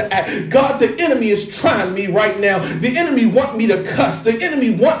used to act. God, the enemy is trying me right now. The enemy want me to cuss. The enemy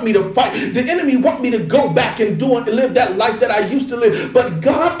want me to fight. The enemy want me to go back and live that life that I used to live. But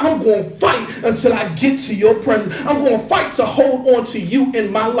God, I'm going to fight until I get to your presence. I'm going to fight to hold on to you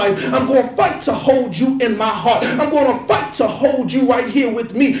in my life. I'm going to fight to hold you in my heart. I'm going to fight to hold you right here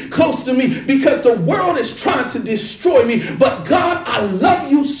with me, close to me, because the world is trying to destroy me. But God, I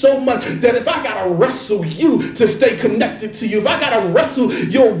love you so much that if I got to wrestle you to stay connected to you, if I got to wrestle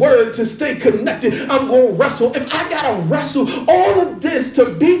your word to stay connected, I'm going to wrestle. If I got to wrestle all of this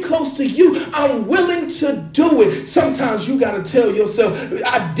to be close to you, I'm willing to do it. Sometimes you got to tell yourself,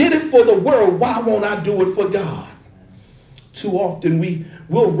 I did it for the world. Why won't I do it for God? Too often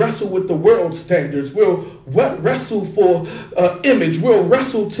we'll wrestle with the world standards. We'll wrestle for image. We'll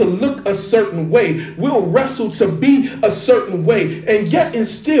wrestle to look a certain way. We'll wrestle to be a certain way. And yet and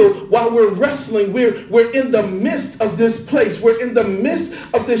still, while we're wrestling, we're in the midst of this place. We're in the midst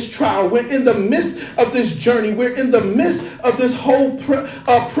of this trial. We're in the midst of this journey. We're in the midst of this whole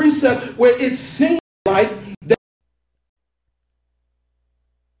precept where it seems like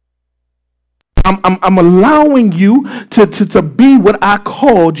I'm allowing you to be what I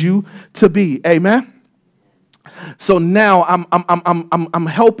called you to be. Amen. So now I'm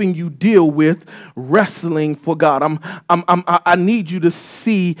helping you deal with wrestling for God. I need you to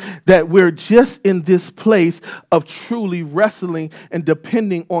see that we're just in this place of truly wrestling and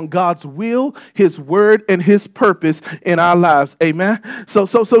depending on God's will, His word, and His purpose in our lives. Amen. So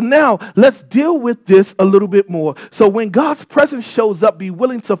now let's deal with this a little bit more. So when God's presence shows up, be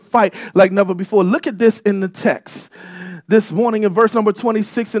willing to fight like never before. Look at this in the text. This morning in verse number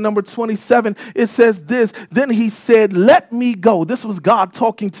 26 and number 27, it says this. Then he said, let me go. This was God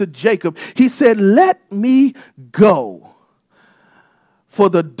talking to Jacob. He said, let me go, for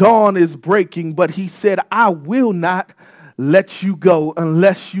the dawn is breaking. But he said, I will not let you go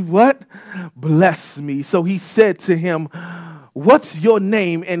unless you what? Bless me. So he said to him, what's your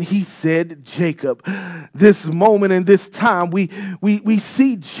name? And he said, Jacob. This moment and this time, we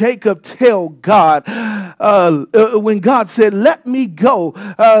see Jacob tell God, when God said, let me go,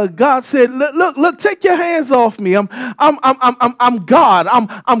 God said, look, take your hands off me. I'm God.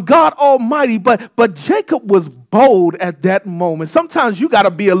 I'm God Almighty. But Jacob was bold at that moment. Sometimes you got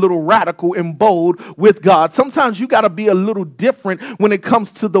to be a little radical and bold with God. Sometimes you got to be a little different when it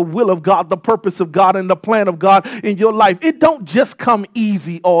comes to the will of God, the purpose of God, and the plan of God in your life. It don't just come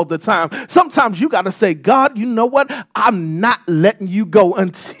easy all the time. Sometimes you got to say, God, you know what? I'm not letting you go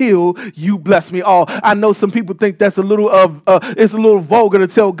until you bless me. Oh, I know some people think that's a little it's a little vulgar to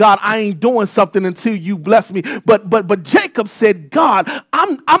tell God I ain't doing something until you bless me. But Jacob said, God,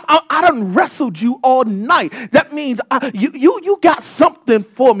 I done wrestled you all night. That means you got something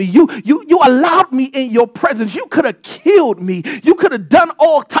for me. You allowed me in your presence. You could have killed me. You could have done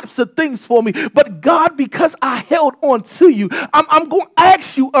all types of things for me. But God, because I held on to you, I'm going to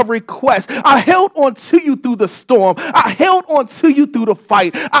ask you a request. I held on to you through the storm. I held on to you through the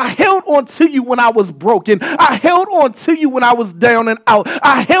fight. I held on to you when I was broken. I held on to you when I was down and out.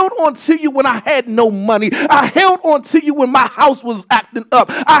 I held on to you when I had no money. I held on to you when my house was acting up.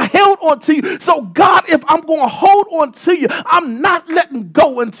 I held on to you. So God, if I'm going to hold on to you, I'm not letting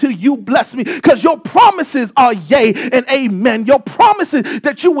go until you bless me, because your promises are yea and amen. Your promises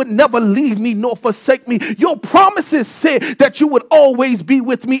that you would never leave me nor forsake me. Your promises said that you would always be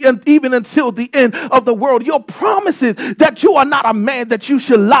with me and even until the end of the world. Your promises that you are not a man that you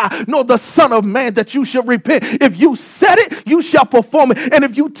should lie, nor the son of man that you should repent. If you said it, you shall perform it. And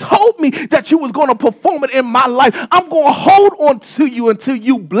if you told me that you was going to perform it in my life, I'm going to hold on to you until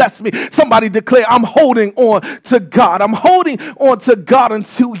you bless me. Somebody declare, I'm holding on to God. I'm holding on to God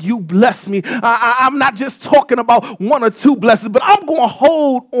until you bless me. I'm not just talking about one or two blessings, but I'm going to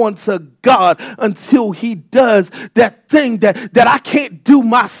hold on to God until he does that thing that I can't do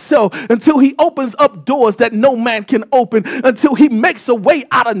myself, until he opens up doors that no man can open, until he makes a way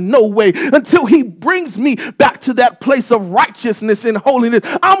out of no way, until he brings me back to that place of righteousness and holiness.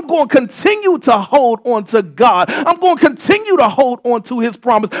 I'm going to continue to hold on to God. I'm going to continue to hold on to his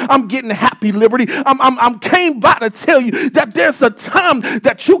promise. I'm getting happy, Liberty. I'm came by to tell you that there's a time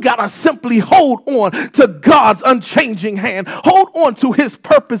that you got to simply hold on to God's unchanging hand. Hold on to his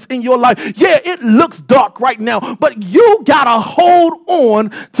purpose in your life. Yeah, it looks dark right now, but you got to hold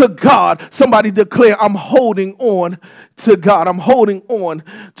on to God. Somebody declare, I'm holding on to God. I'm holding on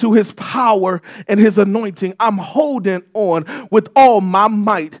to his power and his anointing. I'm holding on with all my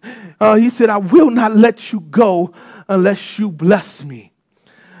might. He said, I will not let you go unless you bless me.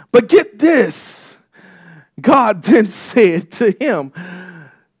 But get this. God then said to him,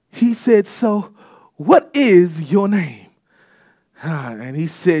 he said, so what is your name? And he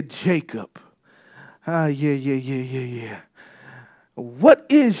said, Jacob. Yeah. What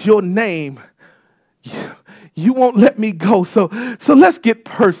is your name? You won't let me go. So let's get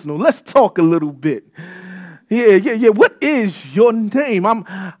personal. Let's talk a little bit. Yeah. What is your name?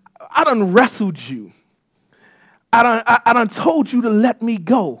 I done wrestled you. I done told you to let me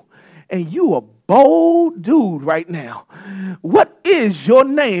go. And you a bold dude right now. What is your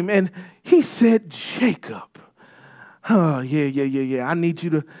name? And he said, Jacob. Yeah. I need you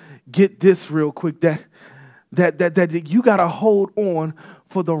to get this real quick. That you got to hold on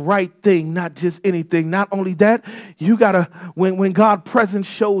for the right thing, not just anything. Not only that, you got to, when God's presence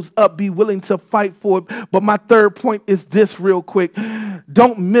shows up, be willing to fight for it. But my third point is this real quick.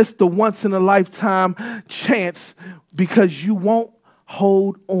 Don't miss the once-in-a-lifetime chance because you won't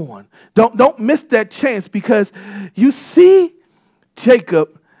hold on. Don't miss that chance, because you see,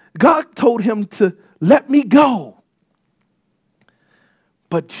 Jacob, God told him to let me go.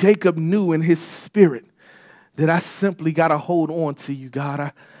 But Jacob knew in his spirit that I simply got to hold on to you,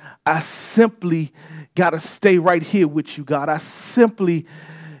 God. I simply got to stay right here with you, God. I simply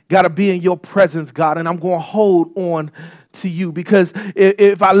got to be in your presence, God, and I'm going to hold on to you, because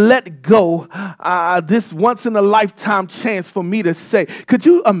if I let go, this once in a lifetime chance for me to say, could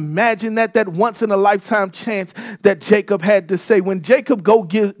you imagine that once in a lifetime chance that Jacob had to say when Jacob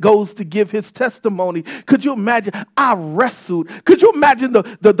goes to give his testimony? Could you imagine? I wrestled. Could you imagine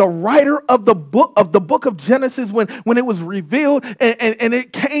the writer of the book of Genesis when it was revealed and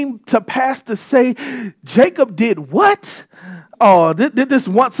it came to pass to say, Jacob did what? Oh, this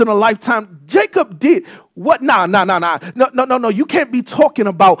once in a lifetime. Jacob did what? No. You can't be talking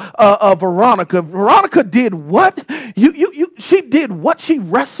about Veronica. Veronica did what? She did what? She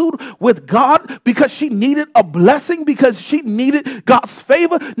wrestled with God because she needed a blessing, because she needed God's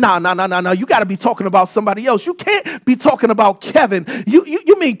favor. No. You got to be talking about somebody else. You can't be talking about Kevin.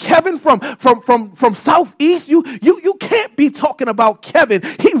 You mean Kevin from Southeast? You can't be talking about Kevin.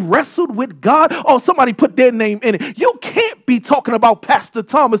 He wrestled with God. Oh, somebody put their name in it. You can't be talking about Pastor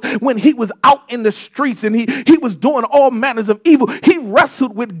Thomas when he was out in the streets and he was doing all manners of evil. He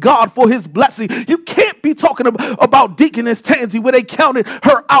wrestled with God for his blessing. You can't be talking about Deaconess Tansy where they counted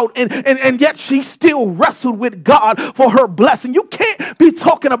her out and yet she still wrestled with God for her blessing. You can't be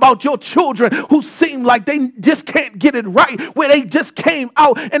talking about your children who seem like they just can't get it right, where they just came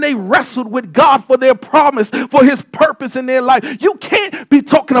out and they wrestled with God for their promise, for his purpose in their life. You can't be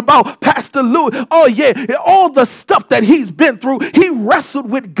talking about Pastor Louis. Oh yeah, all the stuff that he's been through, he wrestled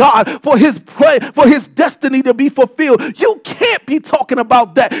with God for his destiny to be fulfilled. You can't be talking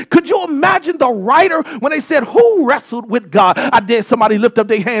about that. Could you imagine the writer when they said, who wrestled with God? I dare somebody lift up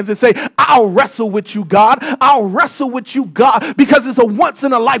their hands and say, I'll wrestle with you, God. I'll wrestle with you, God, because it's a once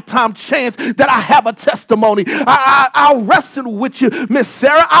in a lifetime chance that I have a testimony. I'll wrestle with you, Miss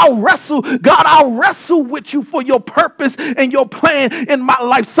Sarah. I'll wrestle, God, I'll wrestle with you for your purpose and your plan in my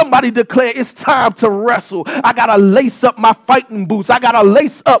life. Somebody declare it's time to wrestle. I got to lace up my fighting boots. I got to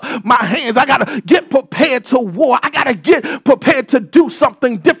lace up my hands. I got to get prepared to war. I got to get prepared to do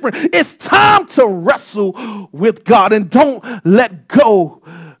something different. It's time to wrestle with God, and don't let go,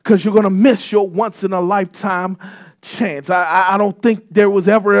 because you're going to miss your once in a lifetime chance. I don't think there was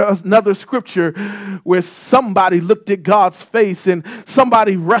ever another scripture where somebody looked at God's face and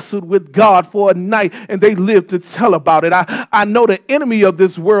somebody wrestled with God for a night and they lived to tell about it. I know the enemy of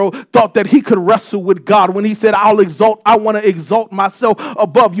this world thought that he could wrestle with God when he said, I want to exalt myself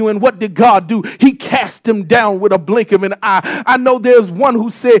above you. And what did God do? He cast him down with a blink of an eye. I know there's one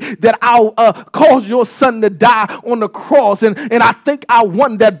who said that I'll cause your son to die on the cross. And I think I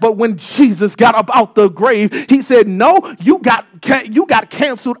won that. But when Jesus got up out the grave, he said, no, you got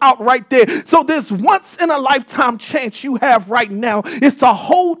canceled out right there. So this once in a lifetime chance you have right now is to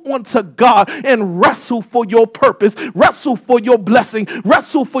hold on to God and wrestle for your purpose, wrestle for your blessing,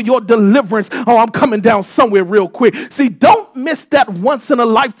 wrestle for your deliverance. Oh, I'm coming down somewhere real quick. See, don't miss that once in a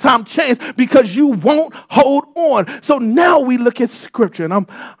lifetime chance because you won't hold on. So now we look at scripture, and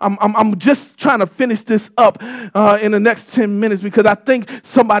I'm just trying to finish this up in the next 10 minutes because I think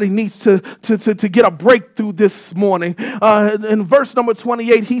somebody needs to get a breakthrough this morning. In verse number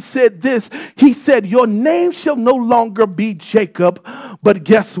 28, he said this. He said, your name shall no longer be Jacob, but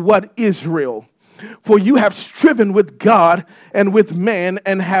guess what? Israel. For you have striven with God and with man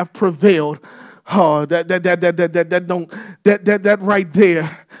and have prevailed. Oh, that right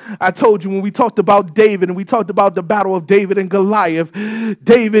there. I told you when we talked about David and we talked about the battle of David and Goliath,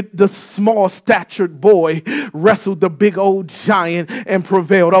 David, the small statured boy, wrestled the big old giant and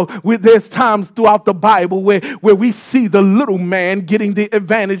prevailed. Oh, there's times throughout the Bible where we see the little man getting the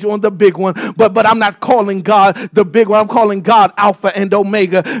advantage on the big one. But I'm not calling God the big one. I'm calling God Alpha and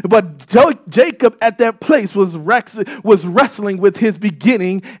Omega. But Jacob at that place was wrestling with his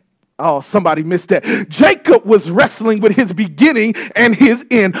beginning. Oh, somebody missed that. Jacob was wrestling with his beginning and his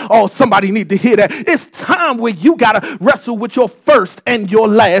end. Oh, somebody need to hear that. It's time where you got to wrestle with your first and your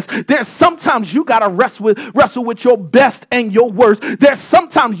last. There's sometimes you got to wrestle with your best and your worst. There's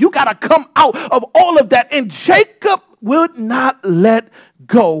sometimes you got to come out of all of that. And Jacob would not let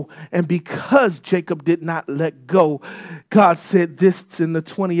go. And because Jacob did not let go, God said this in the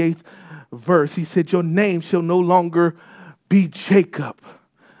 28th verse. He said, your name shall no longer be Jacob,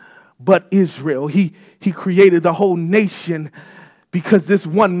 but Israel. He created the whole nation because this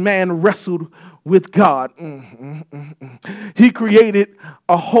one man wrestled with God. He created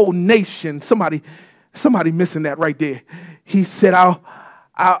a whole nation. Somebody missing that right there. He said,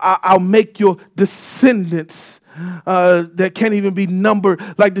 I'll make your descendants that can't even be numbered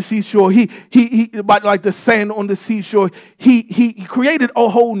like the seashore. He like the sand on the seashore. He created a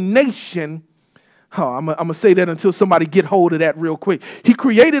whole nation. Oh, I'm going to say that until somebody get hold of that real quick. He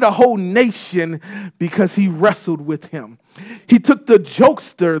created a whole nation because he wrestled with him. He took the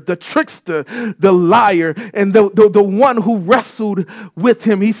jokester, the trickster, the liar, and the one who wrestled with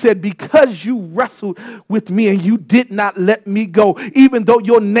him. He said, because you wrestled with me and you did not let me go, even though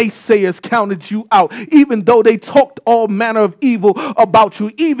your naysayers counted you out, even though they talked all manner of evil about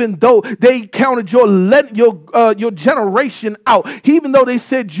you, even though they counted your generation out, even though they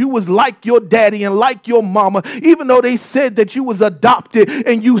said you was like your daddy and like your mama, even though they said that you was adopted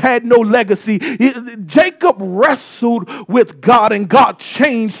and you had no legacy. Jacob wrestled with God, and God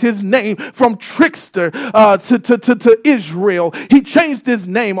changed his name from trickster to Israel. He changed his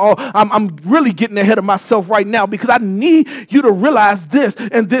name. Oh, I'm really getting ahead of myself right now because I need you to realize this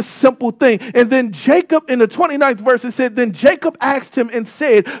and this simple thing. And then Jacob, in the 29th verse, it said, then Jacob asked him and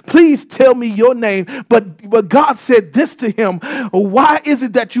said, please tell me your name. But God said this to him, why is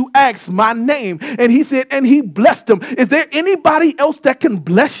it that you ask my name? And he said, and he blessed him. Is there anybody else that can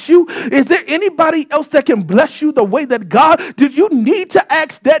bless you? Is there anybody else that can bless you the way that God? Did you need to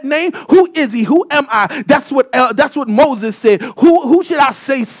ask that name? Who is he? Who am I? That's what Moses said. Who should I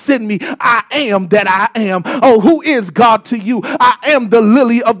say send me? I am that I am. Oh, who is God to you? I am the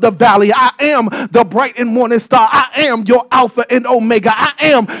lily of the valley. I am the bright and morning star. I am your Alpha and Omega. I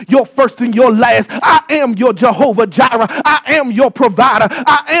am your first and your last. I am your Jehovah Jireh. I am your provider.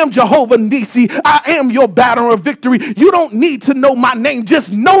 I am Jehovah Nisi. I am your banner of victory. You don't need to know my name.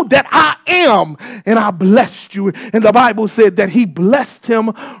 Just know that I am, and I blessed you. And the Bible said that he blessed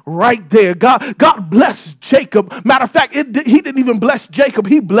him right there. God blessed Jacob. Matter of fact, he didn't even bless Jacob.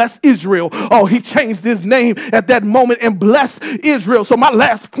 He blessed Israel. Oh, he changed his name at that moment and blessed Israel. So my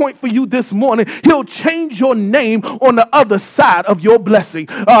last point for you this morning, he'll change your name on the other side of your blessing.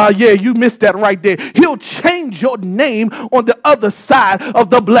 Yeah, you missed that right there. He'll change your name on the other side of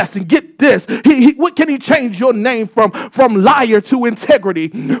the blessing. Get this. What can he change your name from? From liar to integrity,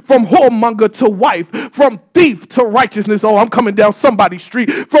 from whoremonger to wife, from thief to righteousness. Oh, I'm coming down somebody's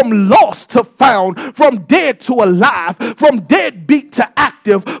street. From lost to found, from dead to alive, from deadbeat to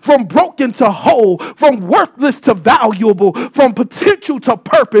active, from broken to whole, from worthless to valuable, from potential to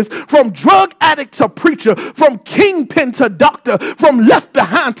purpose, from drug addict to preacher, from kingpin to doctor, from left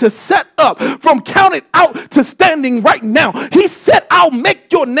behind to set up, from counted out to standing right now. He said, I'll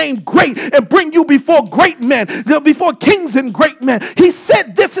make your name great and bring you before great men, before kings and great men. He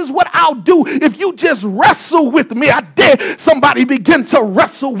said, this is what I'll do if you just wrestle with me. I dare somebody begin to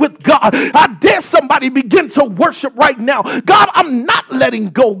wrestle with God. I dare somebody begin to worship right now. God, I'm not letting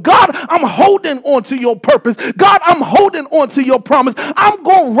go. God, I'm holding on to your purpose. God, I'm holding on to your promise. I'm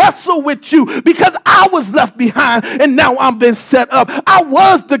going to wrestle with you because I was left behind and now I'm been set up. I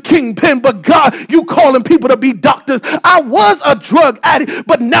was the kingpin, but God, you calling people to be doctors. I was a drug addict,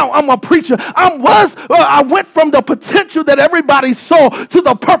 but now I'm a preacher. I went from the potential that everybody saw to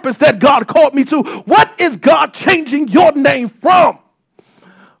the purpose that God called me to. What is God changing your name from?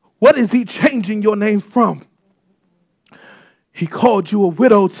 What is he changing your name from? He called you a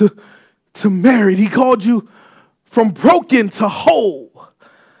widow to married. He called you from broken to whole.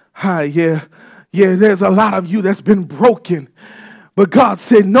 Yeah, there's a lot of you that's been broken. But God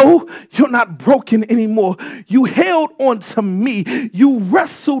said, no, you're not broken anymore. You held on to me. You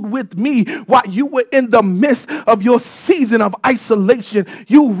wrestled with me while you were in the midst of your season of isolation.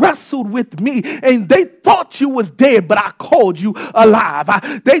 You wrestled with me and they thought you was dead, but I called you alive.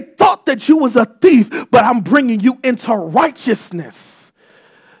 They thought that you was a thief, but I'm bringing you into righteousness.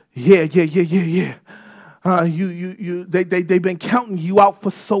 Yeah. They've been counting you out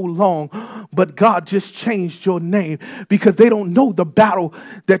for so long, but God just changed your name because they don't know the battle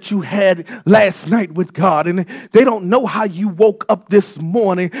that you had last night with God, and they don't know how you woke up this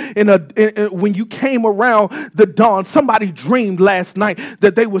morning when you came around the dawn. Somebody dreamed last night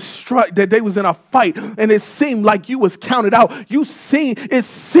that they was struck, that they was in a fight, and it seemed like you was counted out. It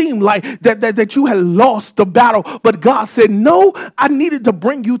seemed like that you had lost the battle, but God said, no, I needed to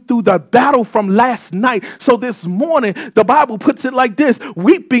bring you through the battle from last night. So this morning, the Bible puts it like this: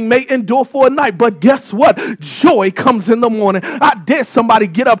 weeping may endure for a night, but guess what? Joy comes in the morning. I dare somebody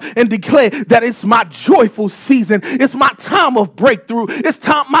get up and declare that it's my joyful season. It's my time of breakthrough. It's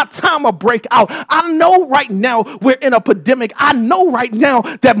my time of breakout. I know right now we're in a pandemic. I know right now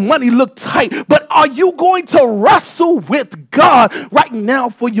that money look tight, but are you going to wrestle with God right now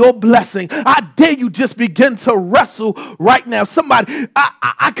for your blessing? I dare you just begin to wrestle right now. Somebody,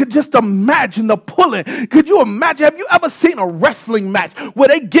 I could just imagine the pulling. Could you imagine? Have you ever seen a wrestling match where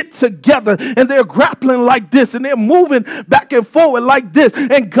they get together together and they're grappling like this and they're moving back and forward like this.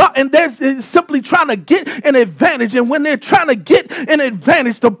 And they're simply trying to get an advantage. And when they're trying to get an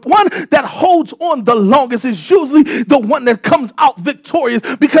advantage, the one that holds on the longest is usually the one that comes out victorious.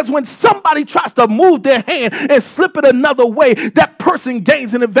 Because when somebody tries to move their hand and slip it another way, that person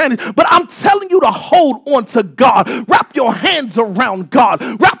gains an advantage. But I'm telling you to hold on to God. Wrap your hands around God.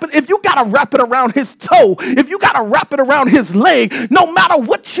 Wrap it. If you got to wrap it around his toe, if you got to wrap it around his leg, no matter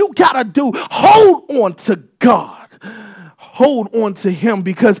what you got to do, hold on to God. Hold on to him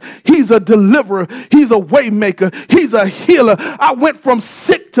because he's a deliverer. He's a way maker. He's a healer. I went from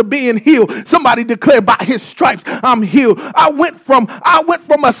sick to being healed. Somebody declared by his stripes I'm healed. I went from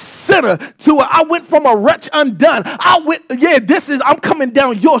a sinner to I went from a wretch undone. I'm coming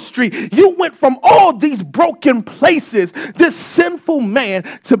down your street. You went from all these broken places, this sinful man,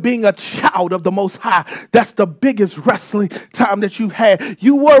 to being a child of the Most High. That's the biggest wrestling time that you've had.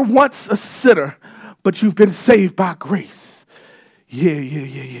 You were once a sinner, but you've been saved by grace.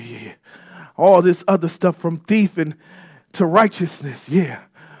 Yeah. All this other stuff from thief and to righteousness. Yeah.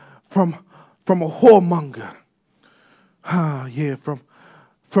 From a whoremonger.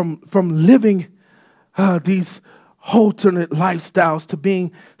 From living these alternate lifestyles to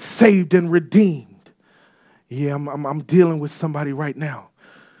being saved and redeemed. Yeah, I'm dealing with somebody right now.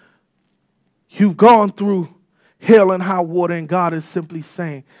 You've gone through hell and high water, and God is simply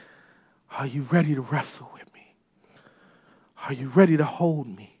saying, are you ready to wrestle with me? Are you ready to hold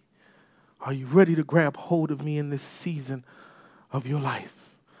me? Are you ready to grab hold of me in this season of your life?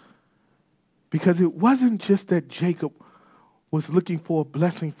 Because it wasn't just that Jacob was looking for a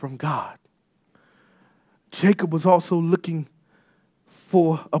blessing from God. Jacob was also looking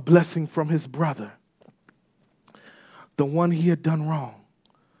for a blessing from his brother, the one he had done wrong.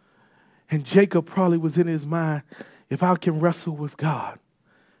 And Jacob probably was in his mind, if I can wrestle with God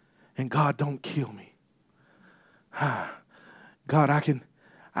and God don't kill me, God, I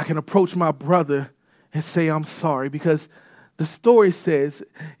can approach my brother and say I'm sorry. Because the story says,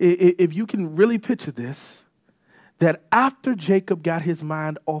 if you can really picture this, that after Jacob got his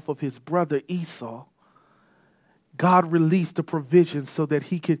mind off of his brother Esau, God released a provision so that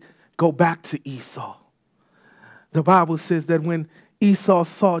he could go back to Esau. The Bible says that when Esau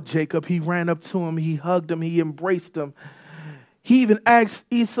saw Jacob, he ran up to him, he hugged him, he embraced him. He even asked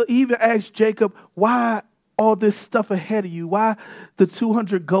Jacob, why all this stuff ahead of you? Why the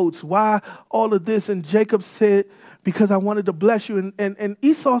 200 goats? Why all of this? And Jacob said, because I wanted to bless you. And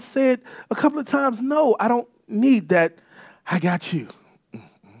Esau said a couple of times, no, I don't need that. I got you.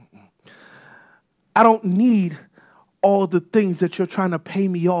 I don't need all the things that you're trying to pay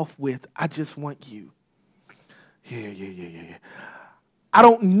me off with. I just want you. Yeah. I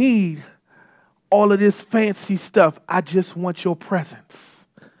don't need all of this fancy stuff. I just want your presence.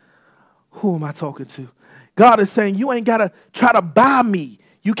 Who am I talking to? God is saying, you ain't got to try to buy me.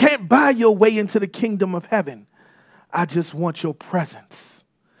 You can't buy your way into the kingdom of heaven. I just want your presence.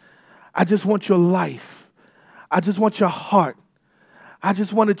 I just want your life. I just want your heart. I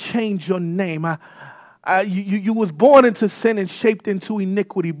just want to change your name. You was born into sin and shaped into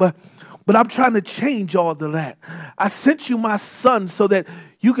iniquity, but I'm trying to change all of that. I sent you my son so that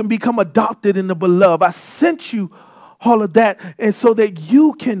you can become adopted in the beloved. I sent you all of that and so that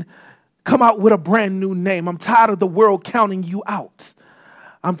you can come out with a brand new name. I'm tired of the world counting you out.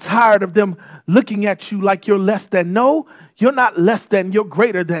 I'm tired of them looking at you like you're less than. No, you're not less than. You're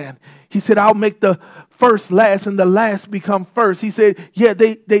greater than. He said, I'll make the first last and the last become first. He said, yeah,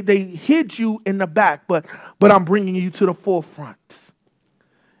 they hid you in the back, but I'm bringing you to the forefront.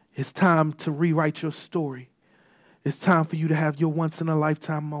 It's time to rewrite your story. It's time for you to have your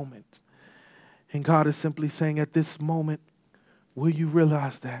once-in-a-lifetime moment. And God is simply saying at this moment, will you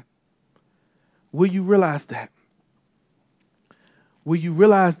realize that? Will you realize that? Will you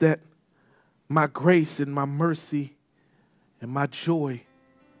realize that my grace and my mercy and my joy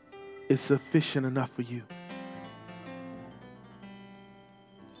is sufficient enough for you?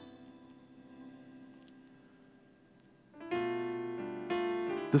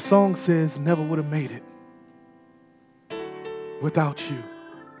 The song says, never would have made it without you.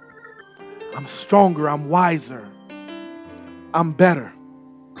 I'm stronger, I'm wiser, I'm better.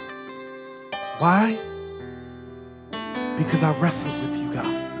 Why? Because I wrestled with you, God.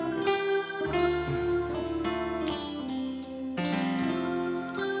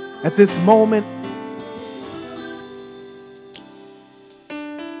 At this moment,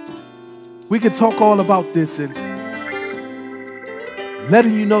 we could talk all about this and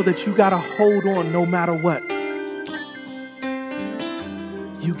letting you know that you got to hold on no matter what.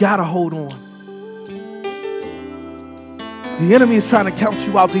 You got to hold on. The enemy is trying to count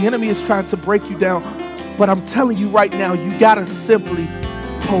you out. The enemy is trying to break you down. But I'm telling you right now, you got to simply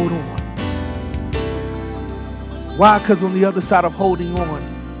hold on. Why? Because on the other side of holding on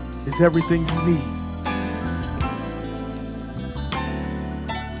is everything you need.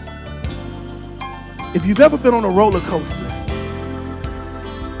 If you've ever been on a roller coaster,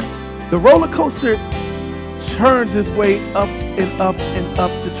 the roller coaster churns its way up and up and up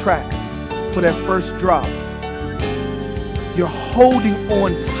the tracks for that first drop. You're holding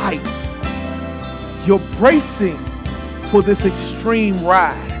on tight. You're bracing for this extreme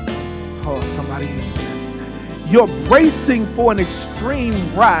ride. Oh, somebody use this. You're bracing for an extreme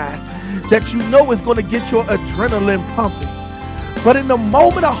ride that you know is going to get your adrenaline pumping. But in the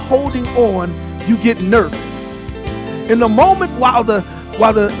moment of holding on, you get nervous. In the moment while the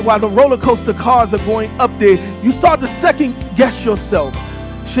roller coaster cars are going up there, you start to second guess yourself.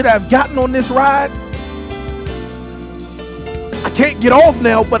 Should I have gotten on this ride? I can't get off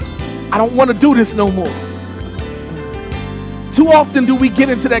now, but I don't want to do this no more. Too often do we get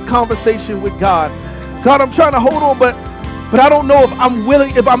into that conversation with God. God, I'm trying to hold on, but I don't know if I'm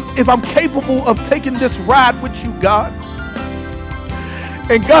willing, if I'm capable of taking this ride with you, God.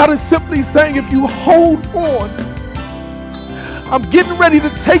 And God is simply saying, if you hold on, I'm getting ready to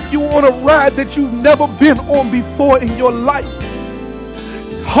take you on a ride that you've never been on before in your life.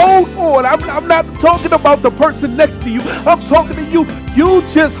 Hold on. I'm not talking about the person next to you. I'm talking to you. You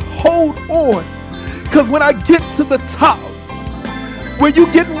just hold on. Because when I get to the top, where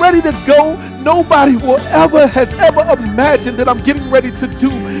you're getting ready to go, nobody has ever imagined that I'm getting ready to do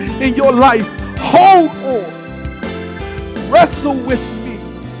in your life. Hold on. Wrestle with me.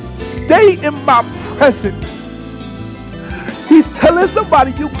 Stay in my presence. He's telling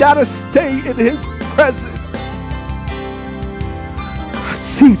somebody you gotta stay in his presence.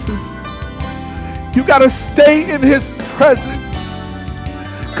 Jesus, you gotta stay in his presence.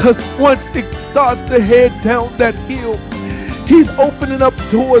 Because once it starts to head down that hill, he's opening up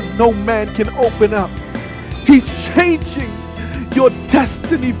doors no man can open up. He's changing your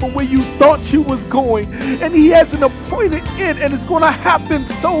destiny from where you thought you was going. And he has an appointed end, and it's going to happen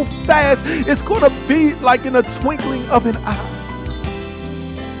so fast. It's going to be like in a twinkling of an eye.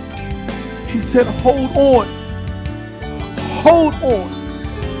 He said, hold on. Hold on.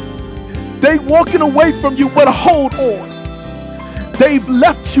 They walking away from you, but hold on. They've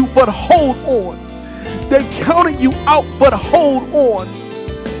left you, but hold on. They're counting you out, but hold on.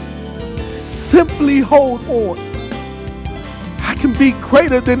 Simply hold on. I can be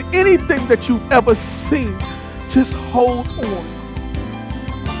greater than anything that you've ever seen. Just hold on.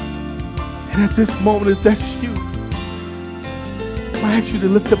 And at this moment, if that's you, I ask you to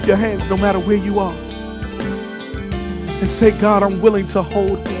lift up your hands no matter where you are and say, God, I'm willing to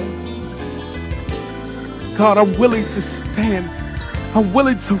hold on. God, I'm willing to stand. I'm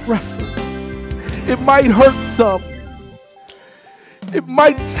willing to wrestle. It might hurt some. It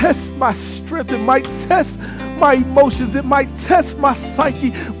might test my strength. It might test my emotions. It might test my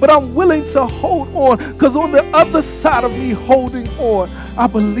psyche. But I'm willing to hold on, because on the other side of me holding on, I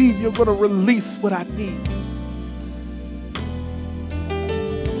believe you're going to release what I need.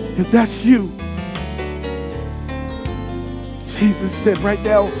 If that's you, Jesus said right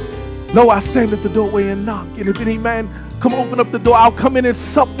now, lo, I stand at the doorway and knock. And if any man come open up the door, I'll come in and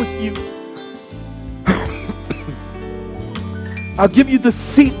sup with you. I'll give you the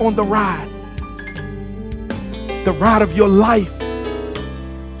seat on the ride of your life.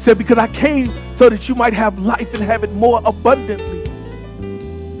 He said, because I came so that you might have life and have it more abundantly.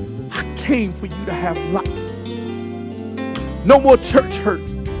 I came for you to have life. No more church hurt.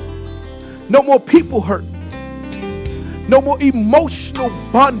 No more people hurt. No more emotional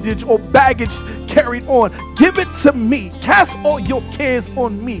bondage or baggage carried on. Give it to me. Cast all your cares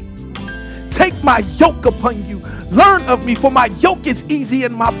on me. Take my yoke upon you. Learn of me, for my yoke is easy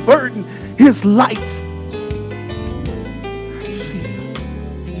and my burden is light. Jesus,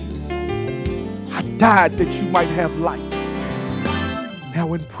 I died that you might have life.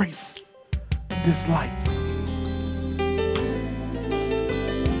 Now embrace this life.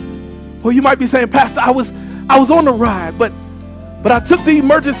 Well, you might be saying, Pastor, I was on the ride, but I took the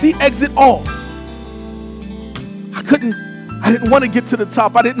emergency exit off. I didn't want to get to the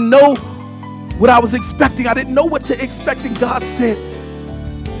top. I didn't know what I was expecting. I didn't know what to expect. And God said,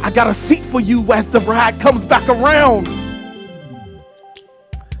 I got a seat for you as the ride comes back around.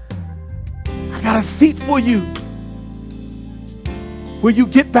 I got a seat for you. When you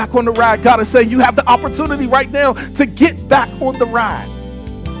get back on the ride, God is saying you have the opportunity right now to get back on the ride.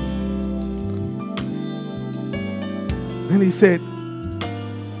 And he said,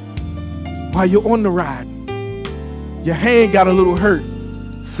 while you're on the ride, Your hand got a little hurt,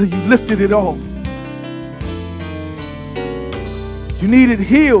 so you lifted it off. You need it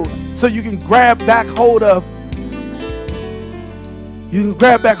healed so you can grab back hold of. You can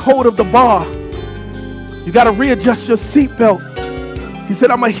grab back hold of the bar. You got to readjust your seatbelt. He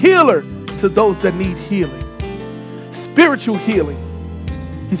said, I'm a healer to those that need healing. Spiritual healing.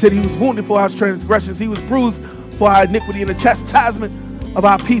 He said he was wounded for our transgressions. He was bruised for our iniquity, and the chastisement of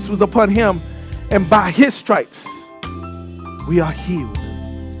our peace was upon him. And by his stripes, we are healed.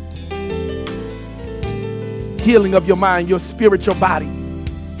 Healing of your mind, your spirit, your body.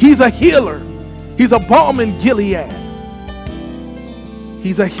 He's a healer. He's a balm in Gilead.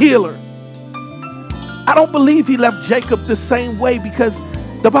 He's a healer. I don't believe he left Jacob the same way, because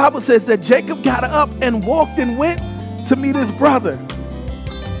the Bible says that Jacob got up and walked and went to meet his brother.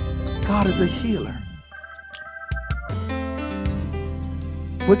 God is a healer.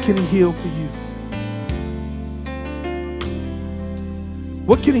 What can he heal for you?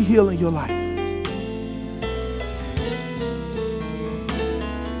 What can he heal in your life?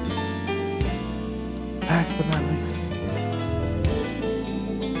 Last but not least,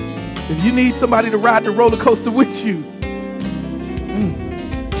 if you need somebody to ride the roller coaster with you,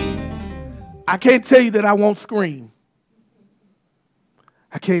 I can't tell you that I won't scream.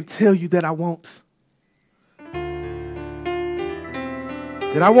 I can't tell you that I won't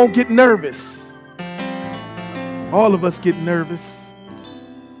get nervous. All of us get nervous.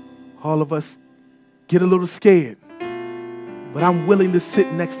 All of us get a little scared. But I'm willing to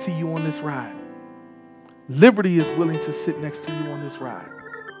sit next to you on this ride. Liberty is willing to sit next to you on this ride.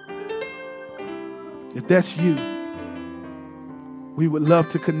 If that's you, we would love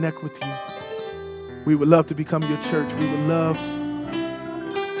to connect with you. We would love to become your church. We would love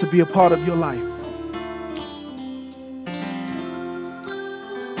to be a part of your life.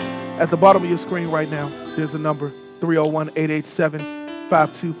 At the bottom of your screen right now, there's a number,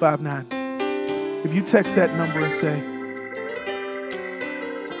 301-887-5259. If you text that number and say,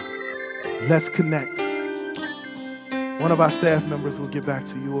 let's connect, one of our staff members will get back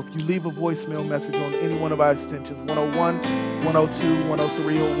to you. If you leave a voicemail message on any one of our extensions, 101, 102,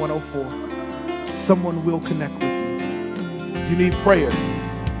 103, or 104, someone will connect with you. You need prayer.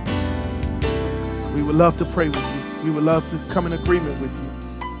 We would love to pray with you. We would love to come in agreement with you.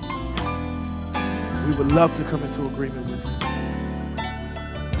 We would love to come into agreement with you.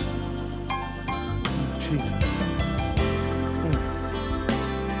 Jesus.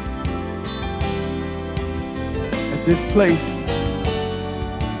 At this place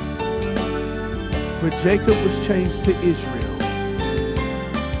where Jacob was changed to Israel,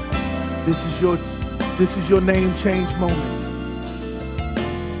 this is your name change moment.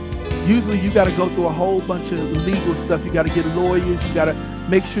 Usually you got to go through a whole bunch of legal stuff. You got to get lawyers. You got to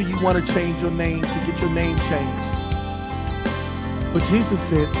make sure you want to change your name to get your name changed. But Jesus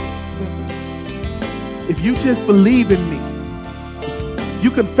said, if you just believe in me,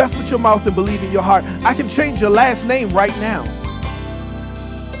 you confess with your mouth and believe in your heart, I can change your last name right now.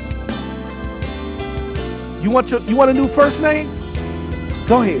 You want a new first name?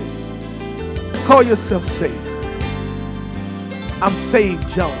 Go ahead. Call yourself saved. I'm saved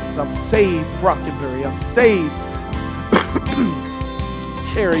Jones. I'm saved Brockenberry. I'm saved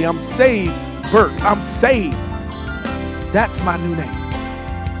Cherry. I'm saved Burke. I'm saved. That's my new name.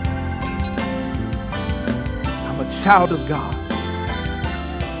 I'm a child of God.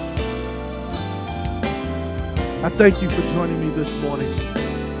 I thank you for joining me this morning.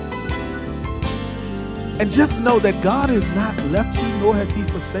 And just know that God has not left you, nor has he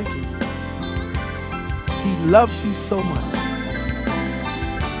forsaken you. He loves you so much.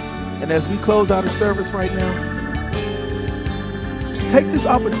 And as we close out the service right now, take this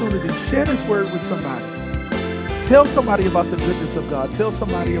opportunity, share this word with somebody. Tell somebody about the goodness of God. Tell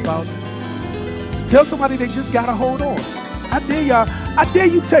somebody they just gotta hold on. I dare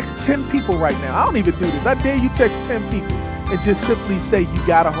you text 10 people right now. I don't even do this. I dare you text 10 people and just simply say you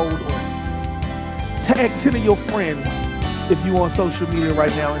gotta hold on. Tag 10 of your friends if you're on social media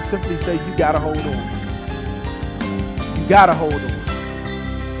right now and simply say you gotta hold on. You gotta hold on.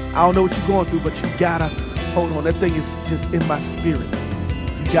 I don't know what you're going through, but you gotta hold on. That thing is just in my spirit.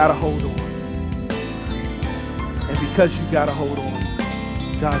 You gotta hold on. And because you gotta hold on,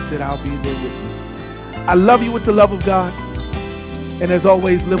 God said, I'll be there with you. I love you with the love of God. And as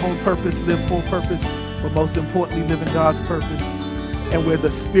always, live on purpose, live for purpose, but most importantly, live in God's purpose. And where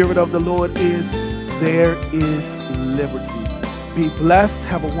the Spirit of the Lord is, there is liberty. Be blessed.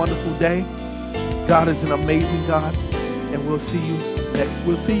 Have a wonderful day. God is an amazing God. And we'll see you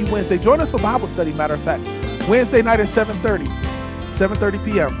Wednesday. Join us for Bible study, matter of fact. Wednesday night at 7:30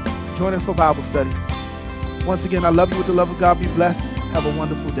 p.m. Join us for Bible study. Once again, I love you with the love of God. Be blessed. Have a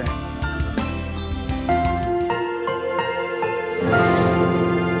wonderful day.